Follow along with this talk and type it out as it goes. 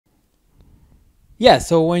Yeah,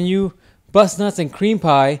 so when you bust nuts and cream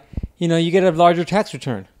pie, you get a larger tax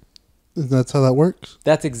return. That's how that works?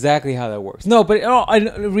 That's exactly how that works. No, but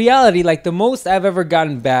in reality, like the most I've ever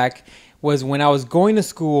gotten back was when I was going to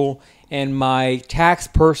school and my tax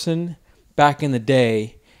person back in the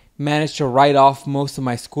day managed to write off most of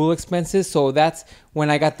my school expenses. So that's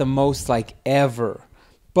when I got the most like ever.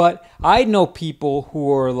 But I know people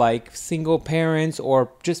who are like single parents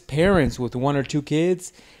or just parents with 1 or 2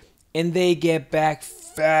 kids, and they get back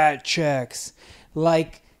fat checks,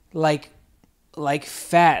 like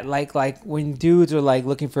fat, like when dudes are like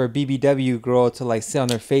looking for a BBW girl to like sit on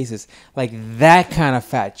their faces, like that kind of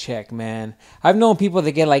fat check, man. I've known people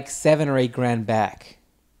that get like 7 or 8 grand back.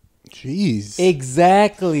 Jeez.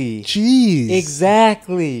 Exactly. Jeez.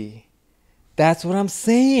 Exactly. That's what I'm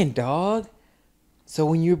saying, dog. So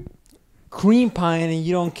when you're cream pieing and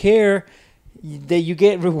you don't care that you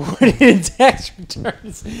get rewarded in tax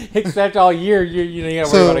returns, except all year you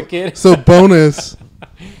gotta worry about a kid. So bonus,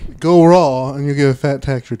 go raw and you get a fat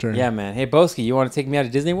tax return. Yeah, man. Hey, Boski, you want to take me out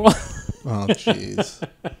of Disney World? Oh, jeez.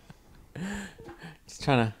 Just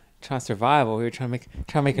trying to survive over here, trying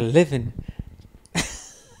to make a living.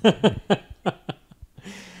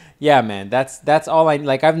 Yeah, man. That's all I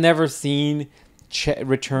like. I've never seen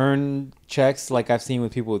return checks like I've seen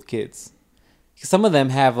with people with kids. Some of them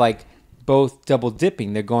have like both double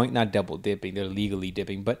dipping. They're not double dipping. They're legally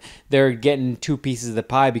dipping, but they're getting 2 pieces of the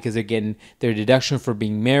pie because they're getting their deduction for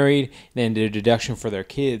being married, then their deduction for their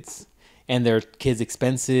kids and their kids'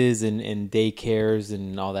 expenses and daycares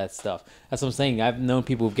and all that stuff. That's what I'm saying. I've known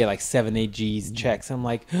people who get like 7, 8 G's checks. I'm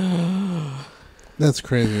like, that's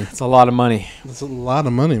crazy. It's a lot of money. That's a lot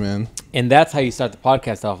of money, man. And that's how you start the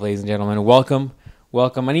podcast off, ladies and gentlemen. Welcome.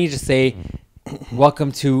 I need to say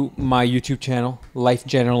welcome to my YouTube channel,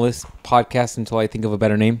 LifeGeneralist Podcast, until I think of a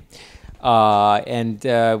better name. And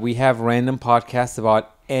we have random podcasts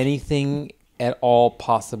about anything at all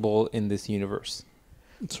possible in this universe.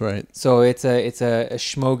 That's right. So it's a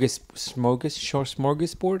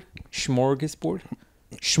smorgasbord.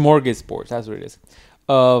 That's what it is.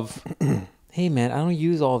 Of hey man, I don't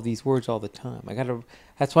use all of these words all the time.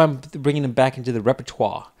 That's why I'm bringing them back into the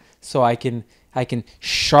repertoire, so I can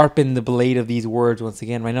sharpen the blade of these words once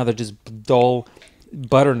again. Right now they're just dull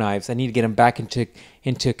butter knives. I need to get them back into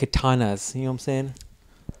katanas. You know what I'm saying?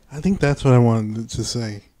 I think that's what I wanted to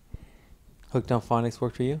say. Hooked on phonics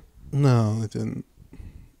worked for you? No, it didn't.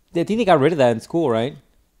 I think they got rid of that in school, right?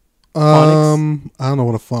 Phonics? I don't know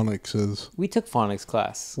what a phonics is. We took phonics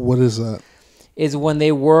class. What is that? Is when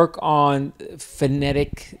they work on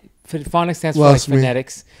phonetic. Phonics stands for like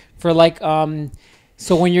phonetics. For like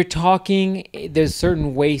so when you're talking, there's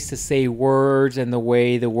certain ways to say words and the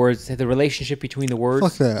way the words, the relationship between the words.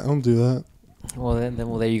 Fuck that! I don't do that. Well, then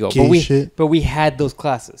there you go. Gay But we had those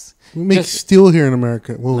classes. We make steel here in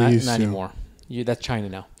America. Well, we used to. Not anymore. That's China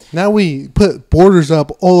now. Now we put borders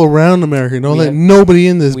up all around America. Nobody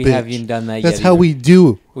in this bitch. We haven't done that yet. That's how we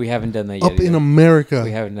do. We haven't done that yet. Up in America.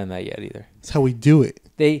 We haven't done that yet either. That's how we do it.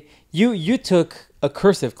 You took a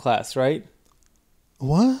cursive class, right?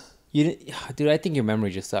 What? Dude, I think your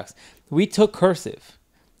memory just sucks. We took cursive,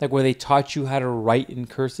 like where they taught you how to write in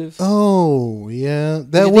cursive. Oh yeah,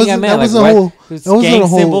 that was a whole gang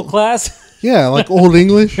symbol class. Yeah, like Old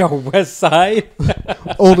English. Or West Side.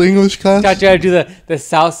 Old English class. Taught you how to do the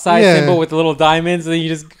South Side symbol with the little diamonds, and then you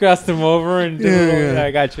just cross them over and do I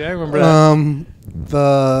got you. I remember that.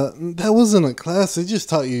 That wasn't a class. They just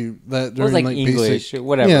taught you that during like English, basic,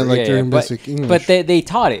 whatever. Yeah, during basic English. But they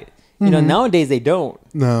taught it. You know, nowadays they don't.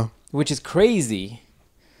 No. Which is crazy.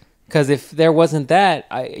 Because if there wasn't that,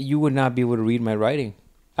 you would not be able to read my writing.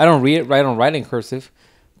 I don't write in cursive,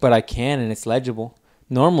 but I can, and it's legible.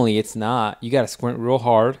 Normally, it's not. You got to squint real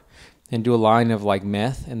hard and do a line of like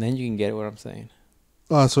meth, and then you can get what I'm saying.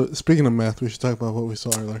 So speaking of meth, we should talk about what we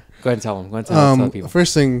saw earlier. Go ahead and tell them. Go ahead and tell people.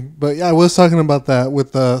 First thing, but yeah, I was talking about that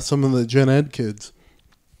with some of the Gen Ed kids.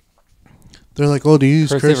 They're like, "Oh, do you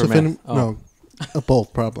use cursive?" No,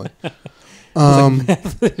 both probably. I'm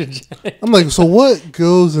like, so what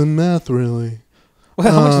goes in meth really?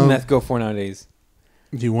 Well, how much does meth go for nowadays?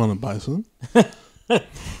 Do you want to buy some?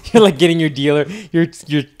 You're like getting your dealer, your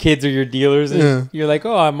kids are your dealers, and you're like,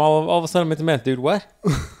 oh, I'm all of a sudden I'm into meth, dude. What?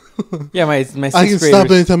 Yeah, my sixth graders. I can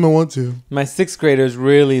stop anytime I want to. My 6th graders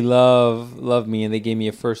really love me, and they gave me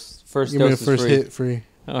a first dose. Give me a first hit free.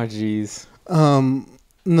 Oh, jeez.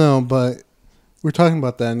 No, but we're talking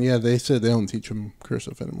about that, and yeah, they said they don't teach them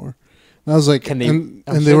cursive anymore. And I was like, and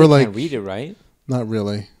they were like, can't read it, right? Not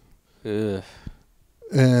really. Ugh.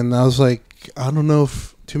 And I was like, I don't know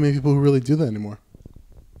if too many people who really do that anymore.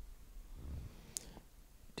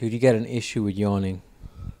 Dude, you got an issue with yawning.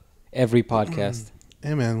 Every podcast.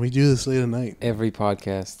 Hey, man, we do this late at night. Every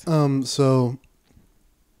podcast. So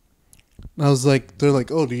I was like, they're like,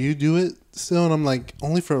 oh, do you do it still? And I'm like,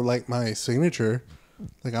 only for like my signature.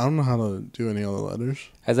 Like, I don't know how to do any other letters.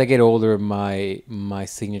 As I get older, my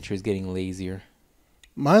signature is getting lazier.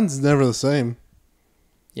 Mine's never the same.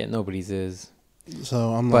 Yeah, nobody's is.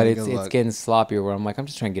 So I'm like, but it's getting sloppier. Where I'm like, I'm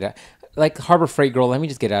just trying to get out. Like Harbor Freight girl, let me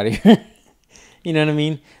just get out of here. You know what I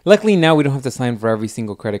mean? Luckily now we don't have to sign for every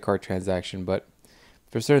single credit card transaction, but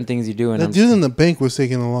for certain things you do. And that dude in the bank was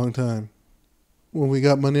taking a long time. When we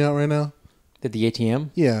got money out right now. At the ATM?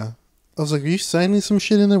 Yeah. I was like, are you signing some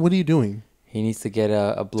shit in there? What are you doing? He needs to get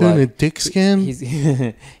a blood. Doing a dick scan?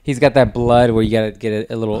 He's got that blood where you got to get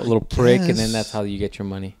a little prick, and then that's how you get your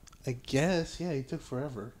money. I guess. Yeah, he took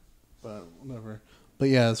forever. But whatever. But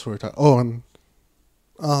yeah, that's what we're talking. Oh, and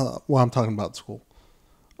I'm talking about school.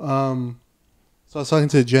 So I was talking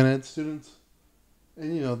to gen ed students,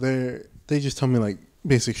 and you know they just tell me like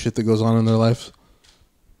basic shit that goes on in their lives.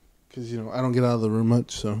 Because you know I don't get out of the room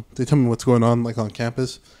much, so they tell me what's going on like on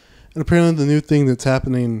campus. And apparently the new thing that's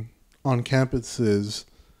happening on campus is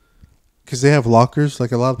because they have lockers.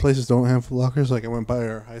 Like a lot of places don't have lockers. Like I went by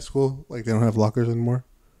our high school, like they don't have lockers anymore.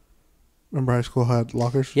 Remember high school had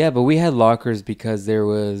lockers? Yeah, but we had lockers because there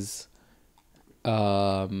was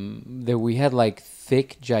we had like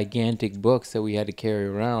thick, gigantic books that we had to carry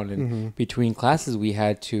around, and between classes we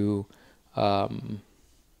had to put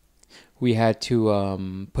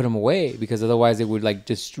them away because otherwise it would like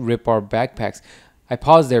just rip our backpacks. I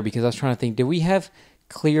paused there because I was trying to think, did we have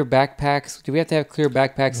clear backpacks? Did we have to have clear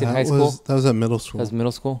backpacks in high school? That was at middle school. That was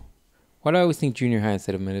middle school? Why do I always think junior high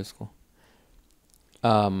instead of middle school?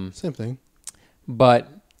 Same thing. But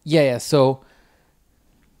yeah. So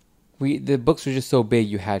the books were just so big.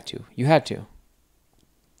 You had to.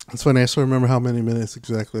 It's funny. I still remember how many minutes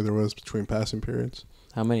exactly there was between passing periods.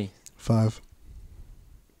 How many? 5.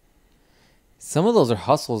 Some of those are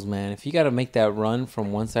hustles, man. If you got to make that run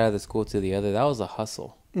from one side of the school to the other, that was a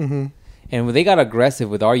hustle. Mm-hmm. And they got aggressive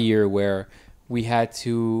with our year where we had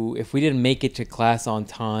to, if we didn't make it to class on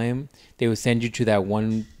time, they would send you to that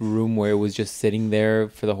one room where it was just sitting there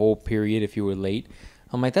for the whole period if you were late.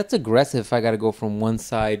 I'm like, that's aggressive if I got to go from one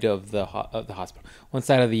side of the hospital, one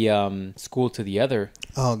side of the school to the other.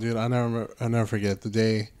 Oh, dude, I never forget the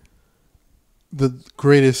day. The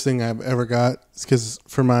greatest thing I've ever got is because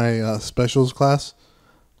for my specials class,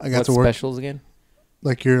 I got to work. What specials again?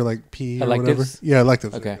 Like your like P or electives? Whatever. Yeah,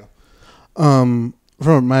 electives. Okay.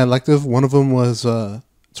 For my elective, one of them was to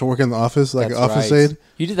work in the office, like an office aide.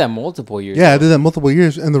 You did that multiple years. Yeah, I did that multiple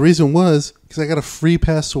years, and the reason was because I got a free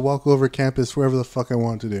pass to walk over campus wherever the fuck I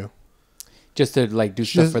wanted to do. Just to like do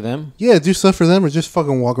stuff for them? Yeah, do stuff for them or just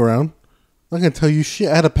fucking walk around. I'm not gonna tell you shit.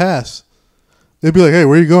 I had a pass. They'd be like, "Hey,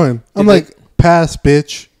 where are you going?" I'm like, "Pass,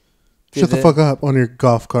 bitch. Shut the fuck up on your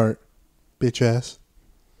golf cart, bitch ass."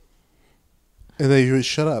 And they would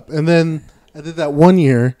shut up. And then I did that 1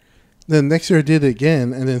 year. Then next year I did it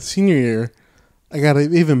again. And then senior year, I got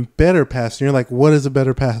an even better pass. And you're like, what is a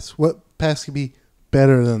better pass? What pass could be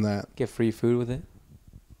better than that? Get free food with it?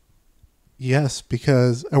 Yes,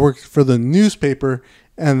 because I worked for the newspaper,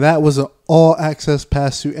 and that was an all-access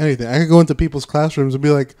pass to anything. I could go into people's classrooms and be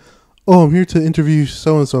like, oh, I'm here to interview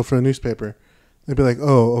so-and-so for a newspaper. They'd be like,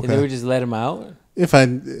 oh, okay. And they would just let him out? If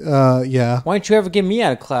yeah. Why didn't you ever get me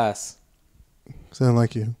out of class? Because I don't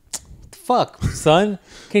like you. Fuck, son.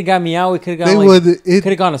 Could have got me out. We could have gone could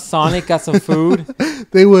have gone to Sonic, got some food.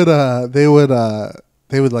 They would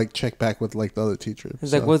like check back with like the other teacher.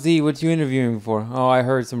 It's like, what you interviewing for? Oh, I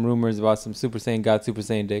heard some rumors about some Super Saiyan God, Super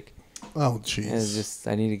Saiyan Dick. Oh, jeez. It's just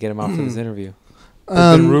I need to get him out for this interview.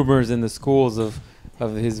 There's been rumors in the schools of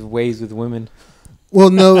his ways with women.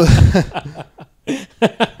 Well, no.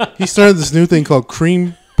 He started this new thing called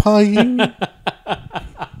cream pieing.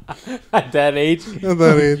 At that age? At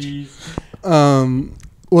that age.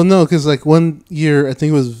 Well, no, because like 1 year, I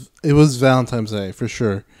think it was Valentine's Day for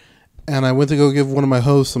sure. And I went to go give one of my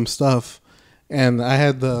hosts some stuff. And I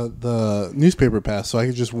had the newspaper pass, so I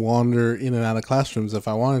could just wander in and out of classrooms if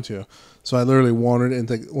I wanted to. So I literally wandered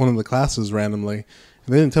into one of the classes randomly.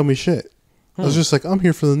 And they didn't tell me shit. I was just like, I'm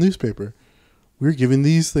here for the newspaper. We're giving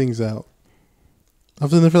these things out. I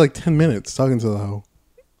was in there for like 10 minutes talking to the hoe.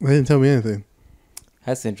 They didn't tell me anything.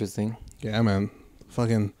 That's interesting. Yeah, man.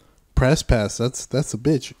 Fucking press pass. That's a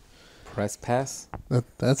bitch. Press pass?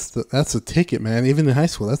 That's a ticket, man. Even in high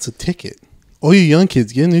school, that's a ticket. All you young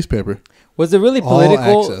kids, get a newspaper. Was it really political?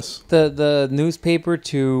 All access. The newspaper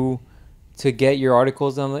to get your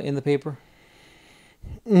articles in the paper?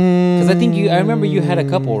 Because I think I remember you had a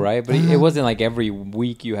couple, right? But it wasn't like every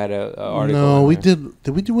week you had a article. No, we did.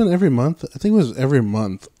 Did we do one every month? I think it was every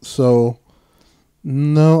month. So,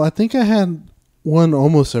 no, I think I had one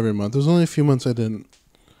almost every month. There's only a few months I didn't.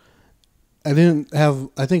 I didn't have.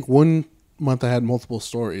 I think one month I had multiple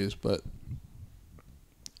stories, but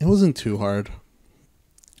it wasn't too hard.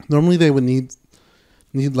 Normally they would need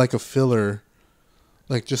like a filler,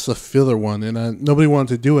 like just a filler one, and nobody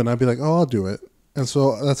wanted to do it. And I'd be like, "Oh, I'll do it." And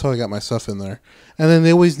so that's how I got my stuff in there. And then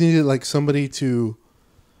they always needed like somebody to,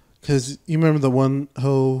 because you remember the one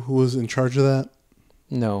who was in charge of that?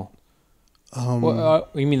 No.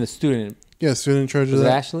 You mean the student? Yeah, student in charge of that. Was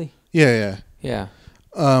it Ashley? Yeah.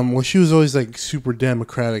 Well, she was always like super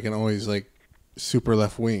democratic and always like super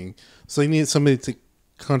left wing. So you needed somebody to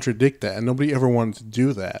contradict that, and nobody ever wanted to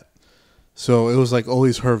do that. So it was like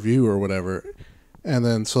always her view or whatever. And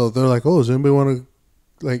then so they're like, "Oh, does anybody want to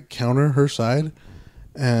like counter her side?"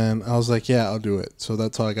 And I was like, "Yeah, I'll do it." So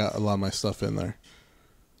that's how I got a lot of my stuff in there.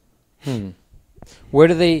 Where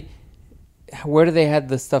do they have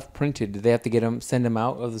the stuff printed? Did they have to send them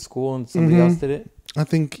out of the school and somebody else did it? I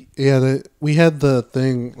think we had the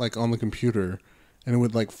thing like on the computer, and it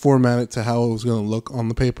would like format it to how it was going to look on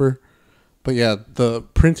the paper. But yeah, the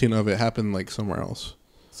printing of it happened like somewhere else.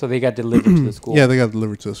 So they got delivered to the school. Yeah, they got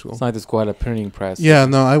delivered to the school. It's not like the school had a printing press. Yeah,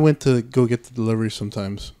 no, I went to go get the delivery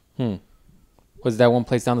sometimes. Was that one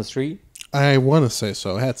place down the street? I want to say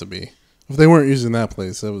so. It had to be. If they weren't using that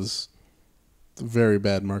place, that was very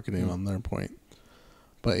bad marketing on their point.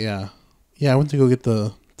 But yeah, I went to go get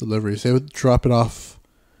the deliveries. They would drop it off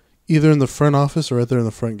either in the front office or right there in the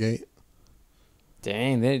front gate.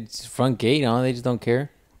 Dang, it's front gate, huh? They just don't care.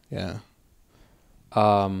 Yeah.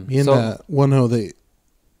 Me and that one hoe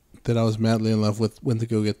that I was madly in love with went to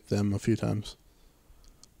go get them a few times.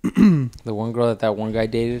 The one girl that one guy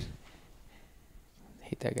dated. I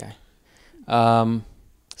hate that guy.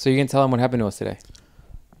 So you can tell him what happened to us today.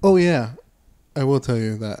 Oh yeah, I will tell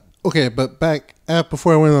you that. Okay, but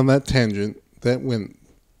before I went on that tangent, that went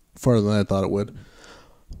farther than I thought it would.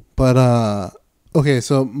 But okay,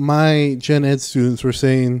 so my Gen Ed students were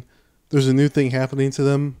saying there's a new thing happening to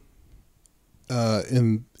them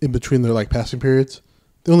in between their like passing periods.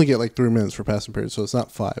 They only get like 3 minutes for passing periods, so it's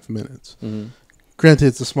not 5 minutes. Mm-hmm. Granted,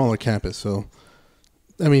 it's a smaller campus, so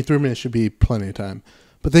I mean 3 minutes should be plenty of time.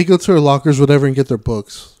 But they go to their lockers, whatever, and get their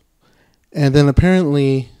books. And then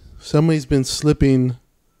apparently somebody's been slipping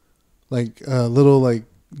like little like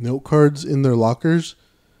note cards in their lockers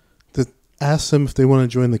that ask them if they want to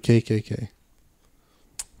join the KKK.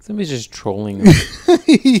 Somebody's just trolling them.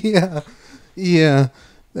 Yeah.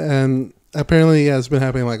 And apparently, it's been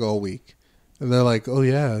happening like all week. And they're like, "Oh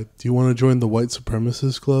yeah, do you want to join the white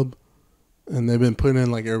supremacist club?" And they've been putting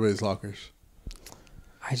in like everybody's lockers.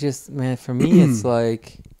 For me, it's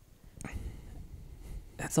like,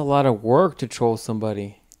 that's a lot of work to troll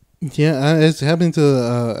somebody. Yeah, it's happening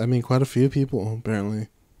to, quite a few people, apparently.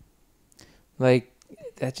 Like,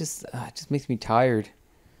 that just makes me tired.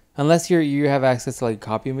 Unless you have access to, like, a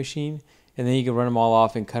copy machine, and then you can run them all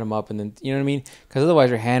off and cut them up, and then, you know what I mean? Because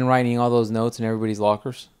otherwise you're handwriting all those notes in everybody's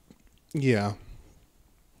lockers. Yeah.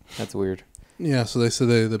 That's weird. Yeah, so they said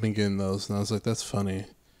they've been getting those, and I was like, that's funny.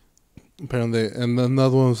 Apparently, and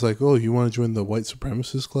another one was like, "Oh, you want to join the white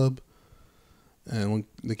supremacist club?" And when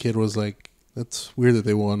the kid was like, "That's weird that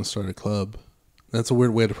they want to start a club. That's a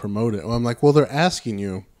weird way to promote it." Well, I'm like, "Well, they're asking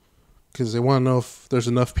you because they want to know if there's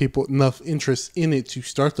enough interest in it to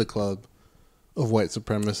start the club of white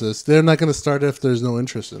supremacists. They're not going to start it if there's no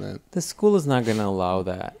interest in it." The school is not going to allow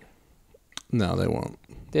that. No, they won't.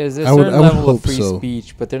 There's a certain level of free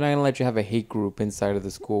speech, but they're not going to let you have a hate group inside of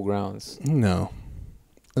the school grounds. No.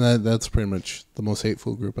 And that's pretty much the most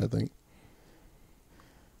hateful group, I think.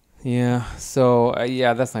 Yeah, so,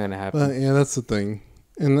 that's not going to happen. Yeah, that's the thing.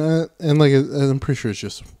 And like, I'm pretty sure it's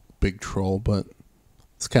just a big troll, but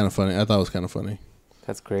it's kind of funny. I thought it was kind of funny.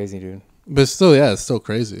 That's crazy, dude. But still, it's still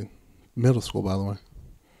crazy. Middle school, by the way.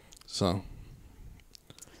 So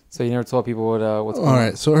you never told people what's going on? All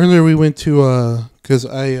right, so earlier we went to, because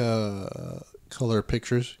I color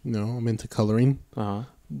pictures, I'm into coloring. Uh-huh.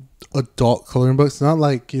 Adult coloring books, not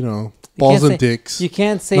like, balls and dicks. You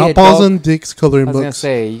can't say not balls and dicks coloring books. I was going to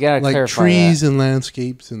say, you got to like clarify trees that. And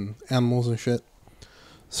landscapes and animals and shit.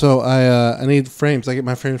 So I need frames. I get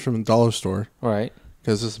my frames from a dollar store. Right.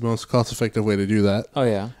 Because it's the most cost-effective way to do that. Oh,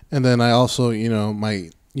 yeah. And then I also,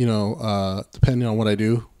 might, depending on what I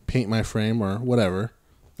do, paint my frame or whatever.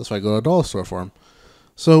 That's why I go to a dollar store for them.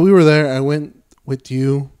 So we were there. I went with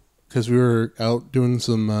you because we were out doing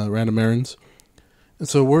some random errands. And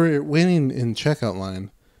so we're waiting in checkout line.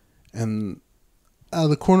 And out of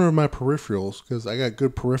the corner of my peripherals, because I got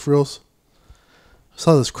good peripherals, I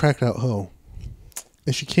saw this cracked out hoe.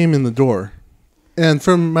 And she came in the door. And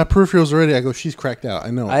from my peripherals already, I go, she's cracked out.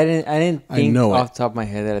 I know. I didn't think off the top of my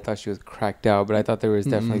head that I thought she was cracked out, but I thought there was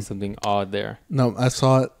definitely something odd there. No, I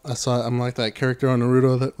saw it. I'm like that character on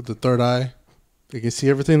Naruto with the third eye. You can see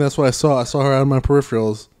everything. That's what I saw. I saw her out of my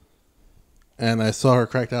peripherals. And I saw her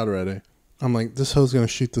cracked out already. I'm like, this hoe's going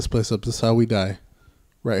to shoot this place up. This is how we die.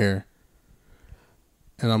 Right here.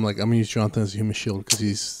 And I'm like, I'm going to use Jonathan as a human shield because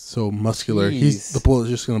he's so muscular. The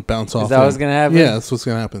bullet's just going to bounce off. Is that what's going to happen? Yeah, that's what's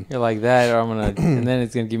going to happen. You're like that, or I'm going to... and then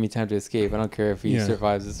it's going to give me time to escape. I don't care if he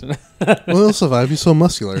survives this or not. Well, he'll survive. He's so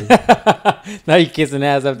muscular. Now you're kissing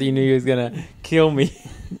ass after you knew he was going to kill me.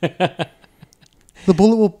 The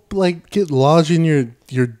bullet will, like, get lodged in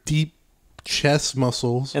your deep chest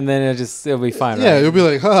muscles. And then it'll be fine, yeah, right? You'll be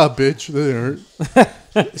like, bitch, that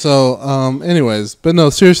didn't hurt. So, anyways. But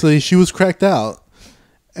no, seriously, she was cracked out.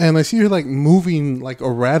 And I see her, like, moving, like,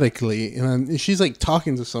 erratically. And she's, like,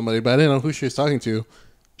 talking to somebody, but I didn't know who she was talking to.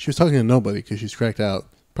 She was talking to nobody because she's cracked out.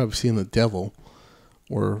 Probably seeing the devil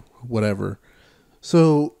or whatever.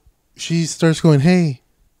 So she starts going, hey.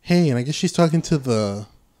 And I guess she's talking to the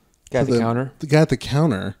guy at the counter. The guy at the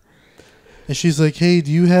counter. And she's like, hey,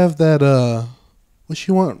 do you have that, what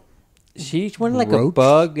she want? She wanted, like, a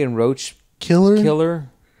bug and roach killer.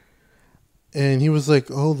 And he was like,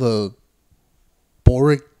 oh, the...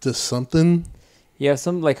 Boric to something. Yeah,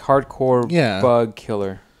 some like hardcore bug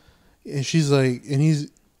killer. And she's like,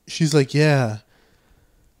 she's like, yeah.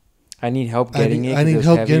 I need help getting it. I need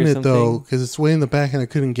help getting it though, because it's way in the back and I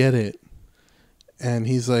couldn't get it. And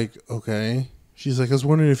he's like, okay. She's like, I was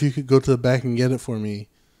wondering if you could go to the back and get it for me,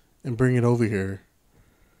 and bring it over here.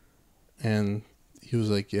 And he was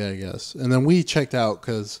like, yeah, I guess. And then we checked out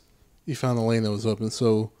because he found the lane that was open,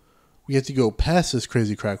 so we had to go past this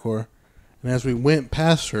crazy crack whore. And as we went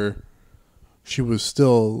past her, she was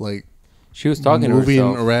still like she was talking to herself,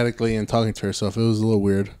 moving erratically and talking to herself. It was a little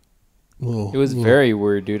weird. It was very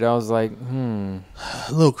weird, dude. I was like, a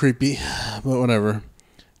little creepy, but whatever. And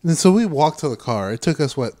then so we walked to the car. It took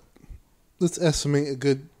us let's estimate a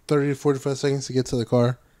good 30 to 45 seconds to get to the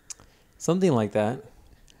car. Something like that.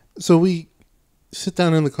 So we sit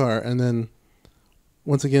down in the car, and then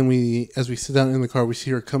once again, as we sit down in the car, we see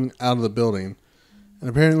her coming out of the building. And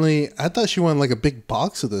apparently, I thought she wanted like a big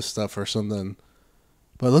box of this stuff or something.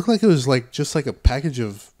 But it looked like it was like just like a package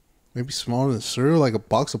of maybe smaller than cereal, like a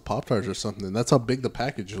box of Pop-Tarts or something. That's how big the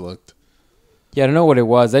package looked. Yeah, I don't know what it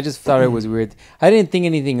was. I just thought it was weird. I didn't think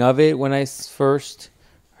anything of it when I first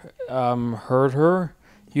heard her.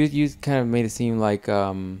 You kind of made it seem like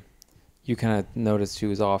you kind of noticed she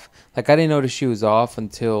was off. Like, I didn't notice she was off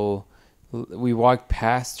until we walked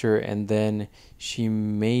past her, and then she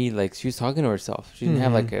was talking to herself. She didn't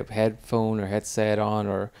have like a headphone or headset on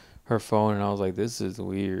or her phone, and I was like, this is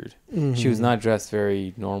weird. She was not dressed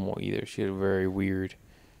very normal either. She had a very weird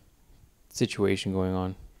situation going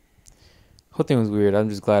on. Whole thing was weird. I'm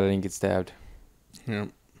just glad I didn't get stabbed. Yeah.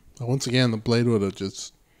 But once again, the blade would have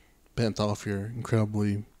just bent off your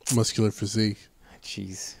incredibly muscular physique.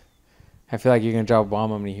 Jeez. I feel like you're going to drop a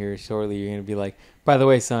bomb on me here shortly. You're going to be like, by the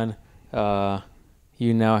way, son,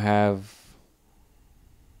 you now have...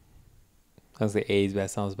 I was like AIDS, but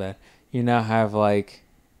that sounds bad. You now have like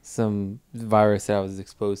some virus that I was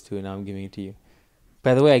exposed to, and now I'm giving it to you.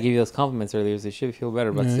 By the way, I gave you those compliments earlier, so you should feel better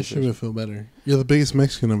about the situation. You should feel better. You're the biggest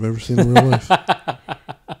Mexican I've ever seen in real life.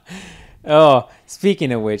 Oh,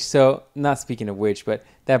 speaking of which, but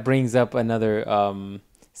that brings up another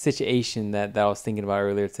situation that I was thinking about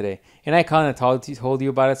earlier today. And I kind of told you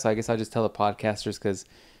about it, so I guess I'll just tell the podcasters because,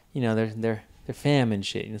 you know, they're fam and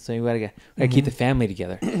shit. You know, so we gotta keep the family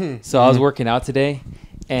together. So I was working out today,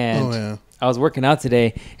 and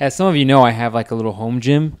as some of you know, I have like a little home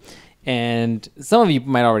gym. And some of you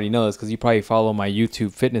might already know this because you probably follow my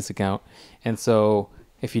YouTube fitness account. And so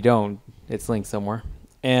if you don't, it's linked somewhere.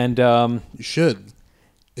 And you should.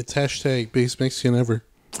 It's hashtag biggest Mexican ever.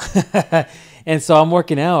 And so I'm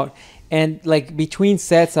working out. And like between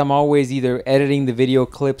sets, I'm always either editing the video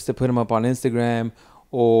clips to put them up on Instagram,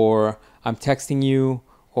 or I'm texting you,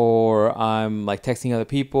 or I'm like texting other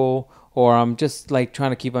people, or I'm just like trying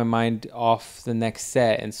to keep my mind off the next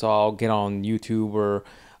set. And so I'll get on YouTube or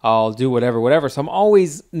I'll do whatever. So I'm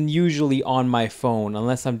always usually on my phone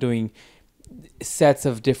unless I'm doing sets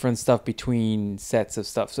of different stuff between sets of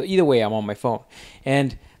stuff. So either way, I'm on my phone.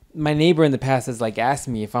 And my neighbor in the past has like asked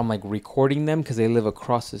me if I'm like recording them because they live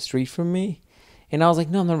across the street from me. And I was like,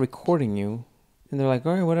 no, I'm not recording you. And they're like,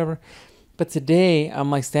 all right, whatever. But today I'm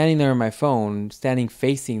like standing there on my phone, standing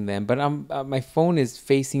facing them, but my phone is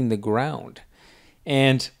facing the ground.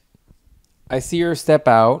 And I see her step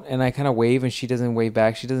out, and I kind of wave, and she doesn't wave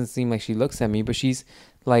back. She doesn't seem like she looks at me, but she's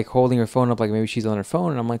like holding her phone up, like maybe she's on her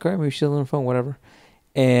phone. And I'm like, all right, maybe she's on her phone, whatever.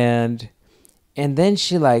 And then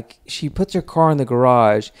she puts her car in the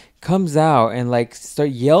garage, comes out, and like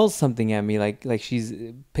yells something at me, like she's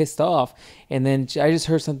pissed off. And then I just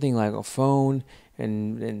heard something like a phone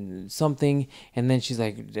and something, and then she's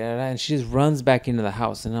like, and she just runs back into the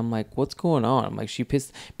house. And I'm like, what's going on? I'm like, she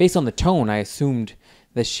pissed. Based on the tone, I assumed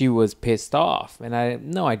that she was pissed off, and I had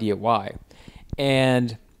no idea why.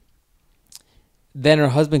 And then her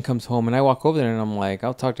husband comes home, and I walk over there, and I'm like,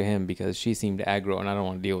 I'll talk to him because she seemed aggro, and I don't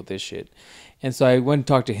want to deal with this shit. And so I went and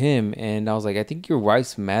talked to him, and I was like, I think your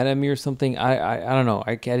wife's mad at me or something. I don't know.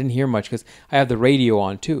 I didn't hear much because I have the radio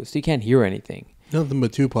on too, so you can't hear anything. Nothing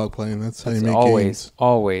but Tupac playing. That's how you make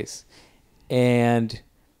always. And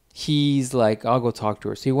he's like, I'll go talk to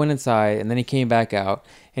her. So he went inside, and then he came back out,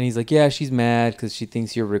 and he's like, yeah, she's mad because she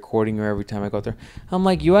thinks you're recording her every time I go there. I'm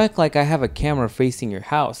like, you act like I have a camera facing your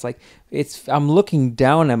house. Like, I'm looking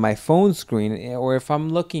down at my phone screen, or if I'm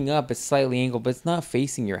looking up, it's slightly angled, but it's not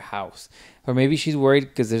facing your house. Or maybe she's worried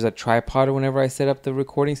because there's a tripod whenever I set up the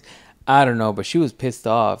recordings. I don't know, but she was pissed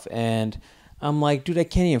off, and I'm like, dude, I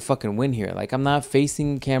can't even fucking win here. Like, I'm not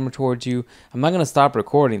facing the camera towards you. I'm not going to stop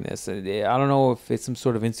recording this. I don't know if it's some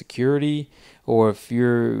sort of insecurity, or if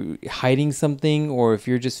you're hiding something, or if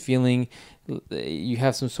you're just feeling you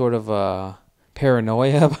have some sort of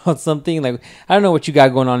paranoia about something. Like, I don't know what you got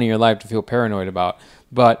going on in your life to feel paranoid about,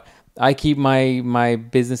 but I keep my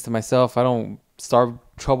business to myself. I don't start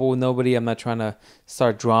trouble with nobody. I'm not trying to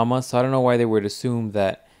start drama, so I don't know why they would assume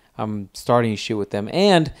that I'm starting shit with them.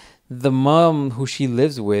 And the mom who she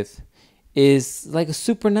lives with is like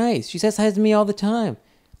super nice. She says hi to me all the time.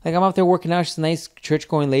 Like, I'm out there working out. She's a nice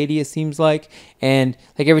church-going lady, it seems like. And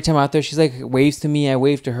like every time I'm out there, she's like waves to me. I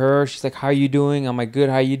wave to her. She's like, how are you doing? I'm like, good.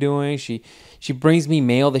 How are you doing? She brings me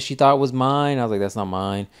mail that she thought was mine. I was like, that's not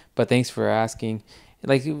mine, but thanks for asking.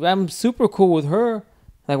 Like, I'm super cool with her.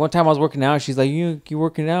 Like, one time I was working out, she's like, you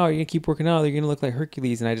working out? You're gonna keep working out? You're gonna look like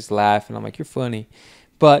Hercules. And I just laugh, and I'm like, you're funny.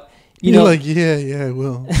 But you know, like, yeah, I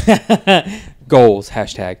will. Goals,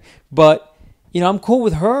 hashtag. But I'm cool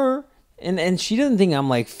with her, and she doesn't think I'm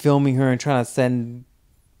like filming her and trying to send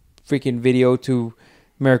freaking video to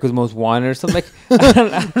America's Most Wanted or something. Like,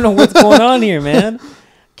 I don't know what's going on here, man.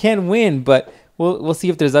 Can't win, but we'll see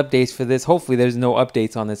if there's updates for this. Hopefully, there's no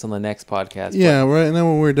updates on this on the next podcast. Yeah, right. And then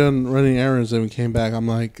when we're done running errands and we came back, I'm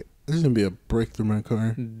like, there's gonna be a break through my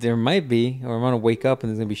car. There might be, or I'm gonna wake up and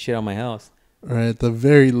there's gonna be shit on my house. Right, at the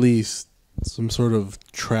very least, some sort of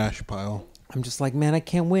trash pile. I'm just like, man, I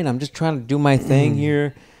can't win. I'm just trying to do my thing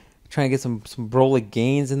here, trying to get some brolic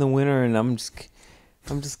gains in the winter, and I'm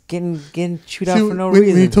just getting chewed out for no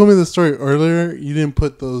reason. When you told me the story earlier, you didn't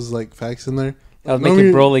put those like facts in there. I was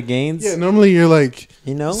making brolic gains. Yeah, normally you're like,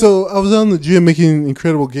 So I was out in the gym making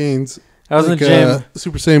incredible gains. I was in the gym,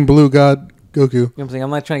 Super Saiyan Blue God Goku. You know what I'm saying?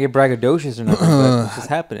 I'm not trying to get braggadocious or nothing, but it's just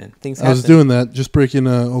happening. Things happen. I was doing that, just breaking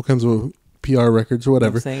all kinds of PR records or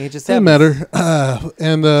whatever. I'm saying it just doesn't matter.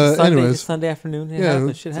 Anyways, Sunday afternoon,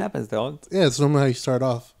 happens. Shit happens, dog. Yeah, it's normally how you start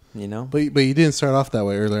off. But you didn't start off that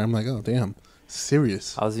way earlier. I'm like, oh damn,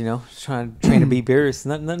 serious. I was trying to train to be bears.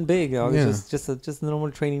 Nothing big. Dog. Yeah. It's just a normal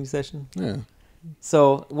training session. Yeah.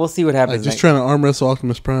 So we'll see what happens. Like just trying to arm wrestle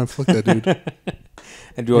Optimus Prime. Fuck that dude.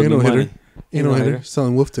 And do all the money. Ain't no hitter.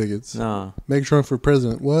 Selling wolf tickets. No. Megatron for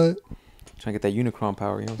president. What? Trying to get that Unicron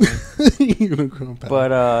power, you know what I'm saying? Unicron power.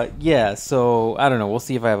 But yeah, so I don't know. We'll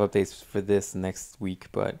see if I have updates for this next week.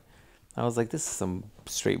 But I was like, this is some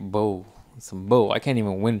straight bull. Some bull. I can't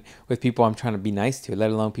even win with people I'm trying to be nice to, let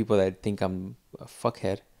alone people that think I'm a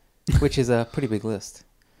fuckhead, which is a pretty big list.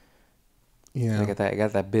 Yeah. I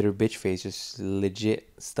got that bitter bitch face just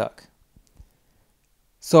legit stuck.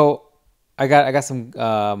 So I got some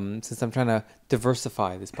since I'm trying to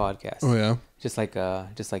diversify this podcast. Oh yeah. Just like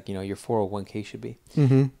your 401k should be.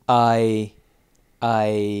 Mm-hmm. I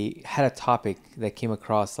had a topic that came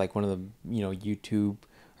across like one of the YouTube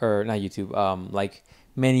or not YouTube like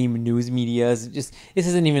many news medias. Just this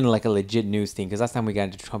isn't even like a legit news thing because last time we got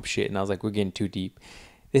into Trump shit and I was like, we're getting too deep.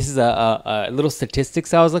 This is a little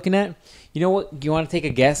statistics I was looking at. You know what? You want to take a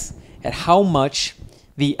guess at how much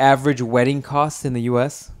the average wedding costs in the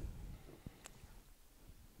U.S.?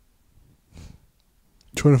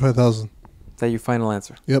 25,000. Is that your final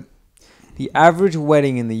answer? Yep. The average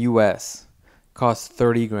wedding in the U.S. costs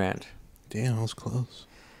 $30,000. Damn, that was close.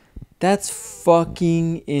 That's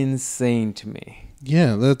fucking insane to me.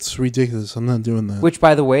 Yeah, that's ridiculous. I'm not doing that. Which,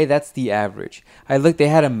 by the way, that's the average. I looked. They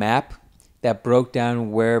had a map that broke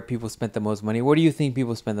down where people spent the most money. Where do you think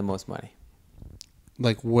people spend the most money?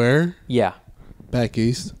 Like where? Yeah. Back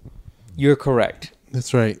east. You're correct.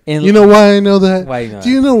 That's right. And you know why I know that? Why you know Do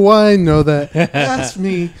you know why I know that? Ask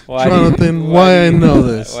me, Jonathan, why I know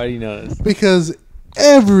this. Why do you know this? Because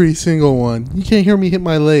every single one, you can't hear me hit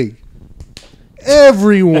my leg.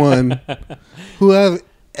 Everyone who I've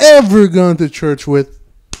ever gone to church with,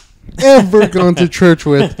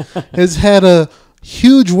 has had a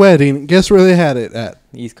huge wedding. Guess where they had it at?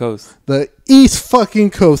 East Coast. The East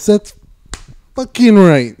fucking Coast. That's fucking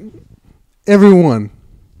right. Everyone.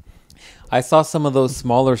 I saw some of those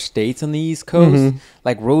smaller states on the East Coast,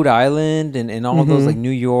 like Rhode Island and all those, like New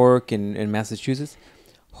York and Massachusetts.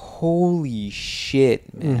 Holy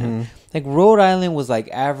shit, man. Like Rhode Island was like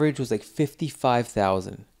average was like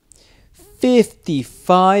 55,000.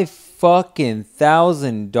 55 fucking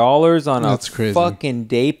 $1,000 on That's a crazy. fucking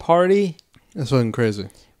day party. That's fucking crazy.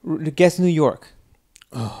 Guess New York.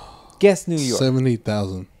 Guess New York.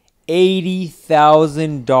 70,000.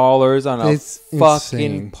 $80,000 on a fucking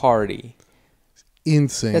insane. party.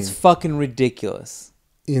 Insane. That's fucking ridiculous.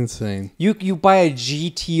 Insane. You buy a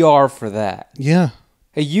GTR for that. Yeah.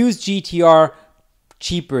 A used GTR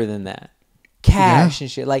cheaper than that. Cash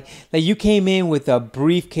and shit. Like you came in with a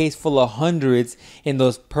briefcase full of hundreds in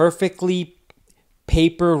those perfectly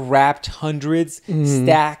paper wrapped hundreds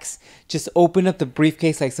stacks. Just open up the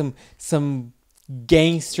briefcase like some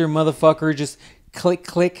gangster motherfucker. Just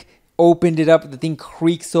click, opened it up. The thing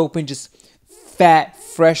creaks open. Just fat,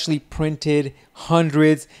 freshly printed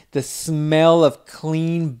hundreds. The smell of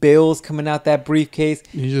clean bills coming out that briefcase.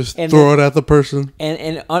 You just throw it at the person.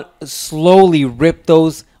 And slowly rip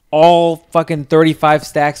those all fucking 35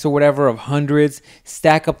 stacks or whatever of hundreds.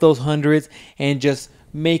 Stack up those hundreds and just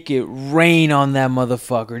make it rain on that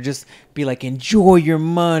motherfucker. Just be like, enjoy your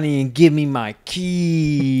money and give me my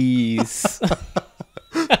keys.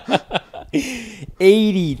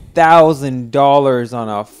 $80,000 on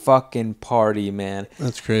a fucking party, man.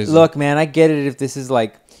 That's crazy. Look, man, I get it if this is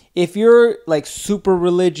like, if you're like super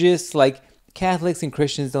religious, like Catholics and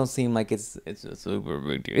Christians don't seem like it's a super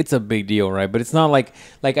big deal. It's a big deal, right? But it's not like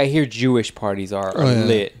I hear Jewish parties are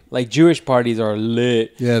lit. Like Jewish parties are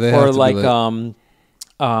lit. Yeah, they have to like be lit.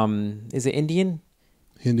 Is it Indian?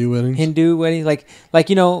 Hindu weddings? Hindu weddings. Like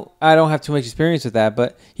you know, I don't have too much experience with that,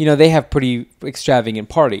 but you know, they have pretty extravagant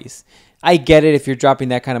parties. I get it if you're dropping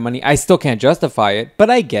that kind of money. I still can't justify it,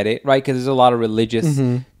 but I get it, right? Because there's a lot of religious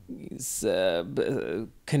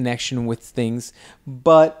connection with things.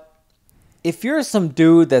 But if you're some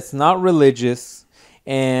dude that's not religious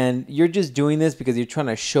and you're just doing this because you're trying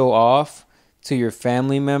to show off to your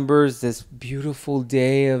family members this beautiful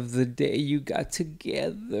day of the day you got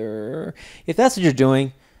together, if that's what you're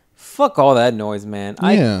doing, fuck all that noise, man.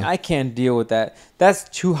 I can't deal with that. That's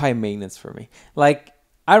too high maintenance for me. Like,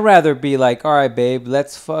 I'd rather be like, all right, babe,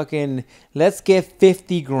 let's get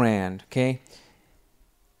 50 grand, okay?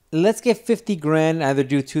 Let's get 50 grand, either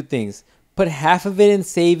do two things. Put half of it in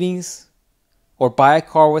savings or buy a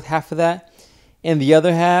car with half of that. And the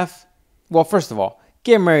other half, well, first of all,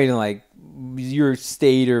 get married in like your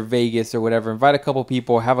state or Vegas or whatever. Invite a couple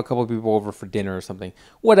people, have a couple people over for dinner or something.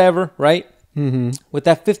 Whatever, right? With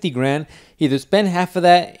that 50 grand, either spend half of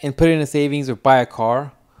that and put it in a savings or buy a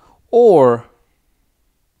car. Or,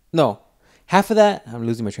 no, half of that, I'm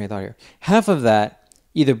losing my train of thought here. Half of that,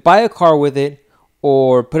 either buy a car with it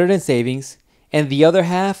or put it in savings. And the other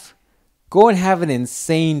half, go and have an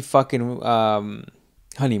insane fucking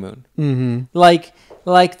honeymoon.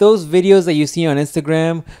 Like those videos that you see on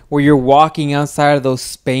Instagram where you're walking outside of those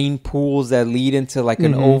Spain pools that lead into like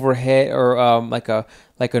an overhead or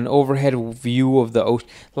like an overhead view of the ocean.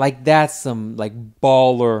 Like that's some like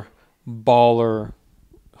baller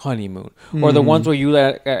honeymoon. Or the ones where you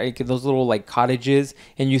like those little like cottages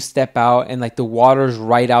and you step out and like the water's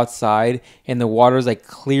right outside and the water's like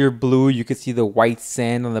clear blue. You could see the white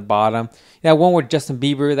sand on the bottom. That one with Justin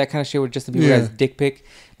Bieber, that kind of shit where Justin Bieber has dick pic.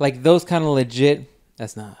 Like those kind of legit.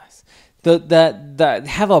 That's nice. That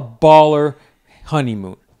have a baller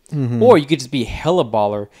honeymoon. Or you could just be hella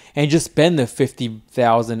baller and just spend the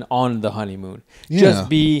 $50,000 on the honeymoon. Just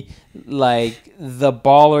be like the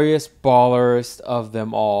ballerest of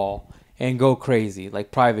them all and go crazy.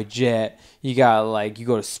 Like private jet. You got like, you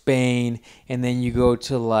go to Spain and then you go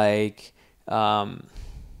to like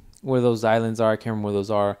where those islands are. I can't remember where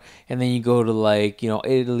those are. And then you go to like, you know,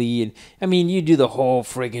 Italy. And I mean, you do the whole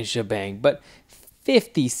friggin' shebang. But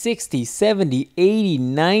 $50, $60, $70, $80,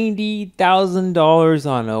 $90,000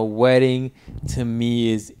 on a wedding to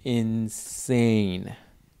me is insane.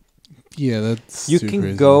 Yeah, that's you can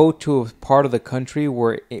crazy. Go to a part of the country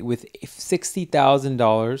where with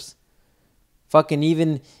 $60,000, fucking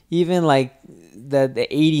even like the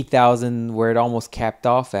 $80,000 where it almost capped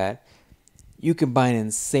off at, you can buy an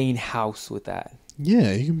insane house with that.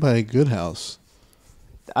 Yeah, you can buy a good house.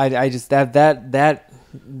 I just that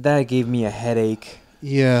gave me a headache.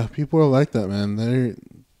 Yeah, people are like that, man.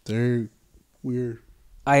 They're weird.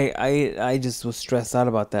 I just was stressed out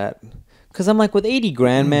about that. Cause I'm like, with 80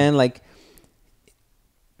 grand, man, like,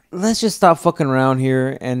 let's just stop fucking around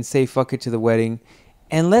here and say fuck it to the wedding,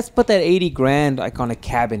 and let's put that 80 grand like on a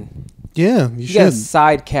cabin. Yeah, you got a should.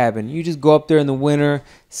 side cabin. You just go up there in the winter,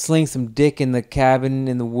 sling some dick in the cabin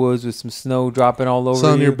in the woods with some snow dropping all over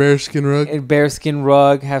you. On your bearskin rug. A bearskin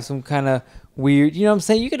rug. Have some kind of weird, you know what I'm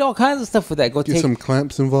saying? You get all kinds of stuff with that. Get some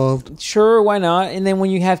clamps involved. Sure, why not? And then when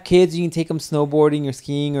you have kids, you can take them snowboarding or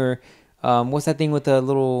skiing or what's that thing with the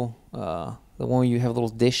little the one where you have a little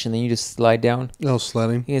dish and then you just slide down? Oh,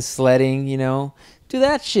 sledding. Yeah, sledding, you know. Do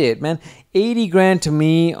that shit, man. 80 grand to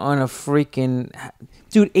me on a freaking...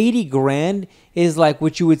 Dude, 80 grand is like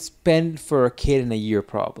what you would spend for a kid in a year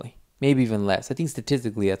probably. Maybe even less. I think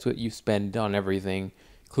statistically that's what you spend on everything,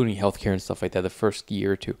 including healthcare and stuff like that, the first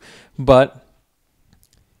year or two. But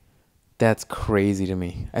that's crazy to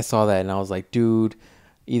me. I saw that and I was like, dude,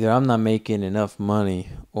 either I'm not making enough money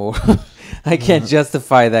or I can't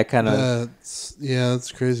justify that kind of...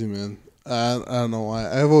 That's crazy, man. I don't know why.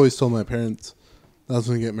 I've always told my parents I was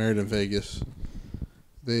going to get married in Vegas.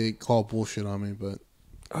 They call bullshit on me, but...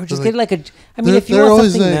 Or just get like a... I mean, if you want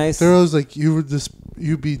something like, nice... They're always like, you'd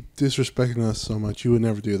be disrespecting us so much. You would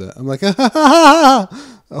never do that. I'm like,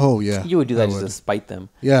 oh, yeah. You would do that just to spite them.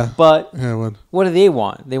 Yeah. But yeah, I would. What do they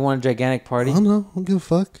want? They want a gigantic party? I don't know. I don't give a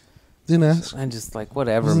fuck. Didn't ask. I'm just like,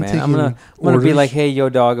 whatever, man. I'm gonna be like, hey, yo,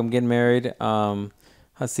 dog, I'm getting married. I'll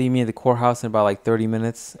see me at the courthouse in about like 30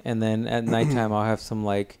 minutes. And then at nighttime, I'll have some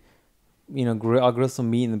like, I'll grill some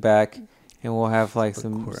meat in the back. And we'll have like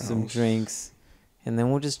some drinks. And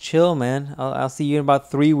then we'll just chill, man. I'll see you in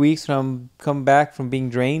about 3 weeks when I'm coming back from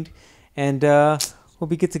being drained. And we'll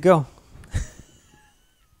be good to go.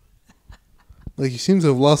 Like, you seem to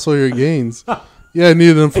have lost all your gains. Yeah, I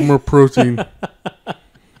needed them for more protein.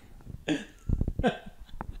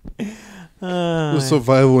 The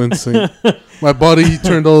survival instinct. My body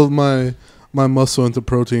turned all of my muscle into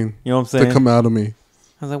protein. You know what I'm saying? To come out of me.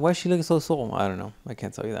 I was like, why is she looking so swole? I don't know. I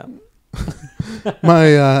can't tell you that.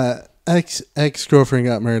 My ex-girlfriend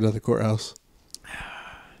got married at the courthouse.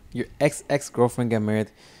 Your ex-girlfriend got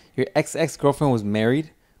married? Your ex-girlfriend was married?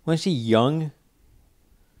 Wasn't she young?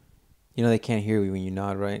 You know they can't hear you when you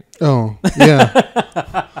nod, right? Oh, yeah.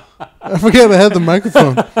 I forgot I had the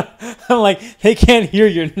microphone. I'm like, they can't hear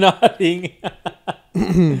you nodding.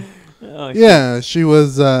 Yeah, she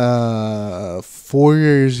was 4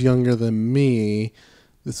 years younger than me.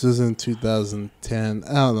 This was in 2010.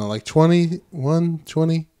 I don't know, like 21,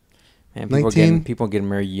 20? Man, 19? people getting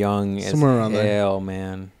married young somewhere as around hell, there.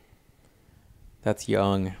 Man. That's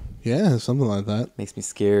young. Yeah, something like that. Makes me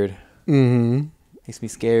scared. Mm-hmm. Makes me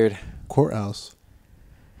scared. Courthouse.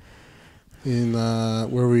 In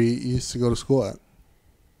where we used to go to school at.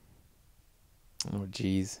 Oh,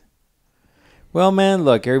 jeez. Well, man,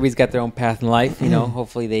 look, everybody's got their own path in life.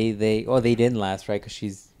 Hopefully they didn't last, right? Because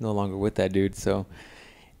she's no longer with that dude. So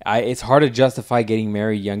it's hard to justify getting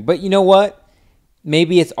married young. But you know what?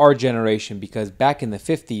 Maybe it's our generation, because back in the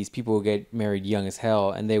 50s, people would get married young as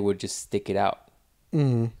hell and they would just stick it out.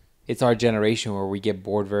 Mm-hmm. It's our generation where we get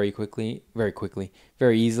bored very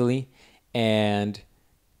easily. And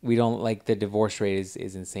we don't, like, the divorce rate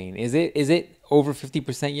is insane. Is it over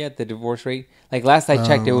 50% yet, the divorce rate? Like, last I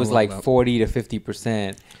checked, it was like 40 to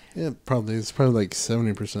 50%. Yeah, probably. It's probably like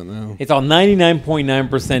 70% now. It's all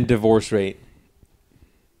 99.9% divorce rate.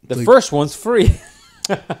 The first one's free.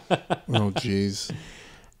 Oh, jeez.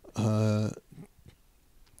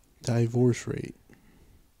 Divorce rate.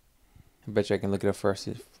 I bet you I can look it up first.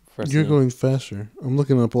 You're going faster. I'm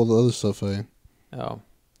looking up all the other stuff Oh.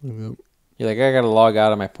 You're like, I got to log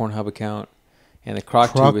out of my Pornhub account, and the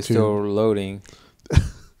CrocTube is still loading.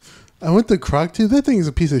 I went to CrocTube. That thing is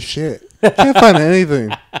a piece of shit. Can't find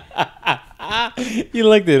anything. You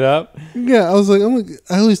looked it up? Yeah, I was like,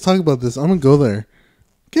 I always talk about this. I'm going to go there.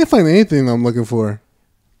 Can't find anything I'm looking for.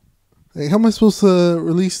 Like, how am I supposed to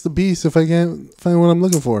release the beast if I can't find what I'm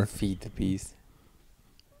looking for? Feed the beast.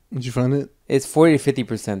 Did you find it? It's 40 to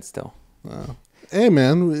 50% still. Wow. Hey,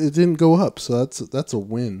 man, it didn't go up, so that's a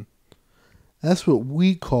win. That's what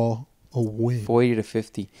we call a win. 40 to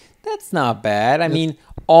 50. That's not bad. I mean,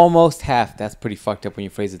 almost half. That's pretty fucked up when you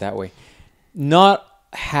phrase it that way. Not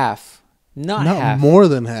half. Not half. More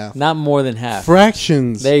than half. Not more than half.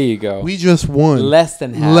 Fractions. There you go. We just won. Less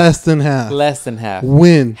than half. Less than half. Less than half.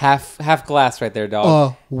 Win. Half glass right there,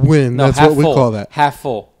 dog. Win. No, that's what we call that. Half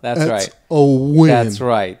full. That's right. A win. That's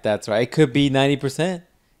right. It could be 90%.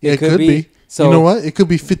 It could be. So you know what? It could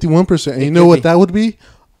be 51%. And you know what that would be?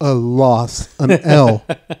 A loss, an L.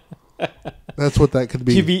 That's what that could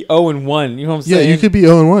be. You could be 0-1. You know what I'm saying? Yeah, you could be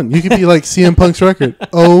 0-1. You could be like CM Punk's record,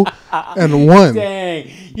 0-1.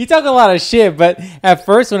 Dang, you talk a lot of shit. But at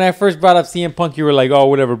first, when I first brought up CM Punk, you were like, "Oh,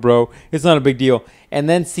 whatever, bro. It's not a big deal." And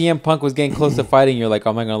then CM Punk was getting close to fighting. You're like,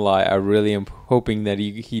 "I'm not gonna lie. I really am hoping that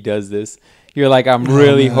he does this." You're like, "I'm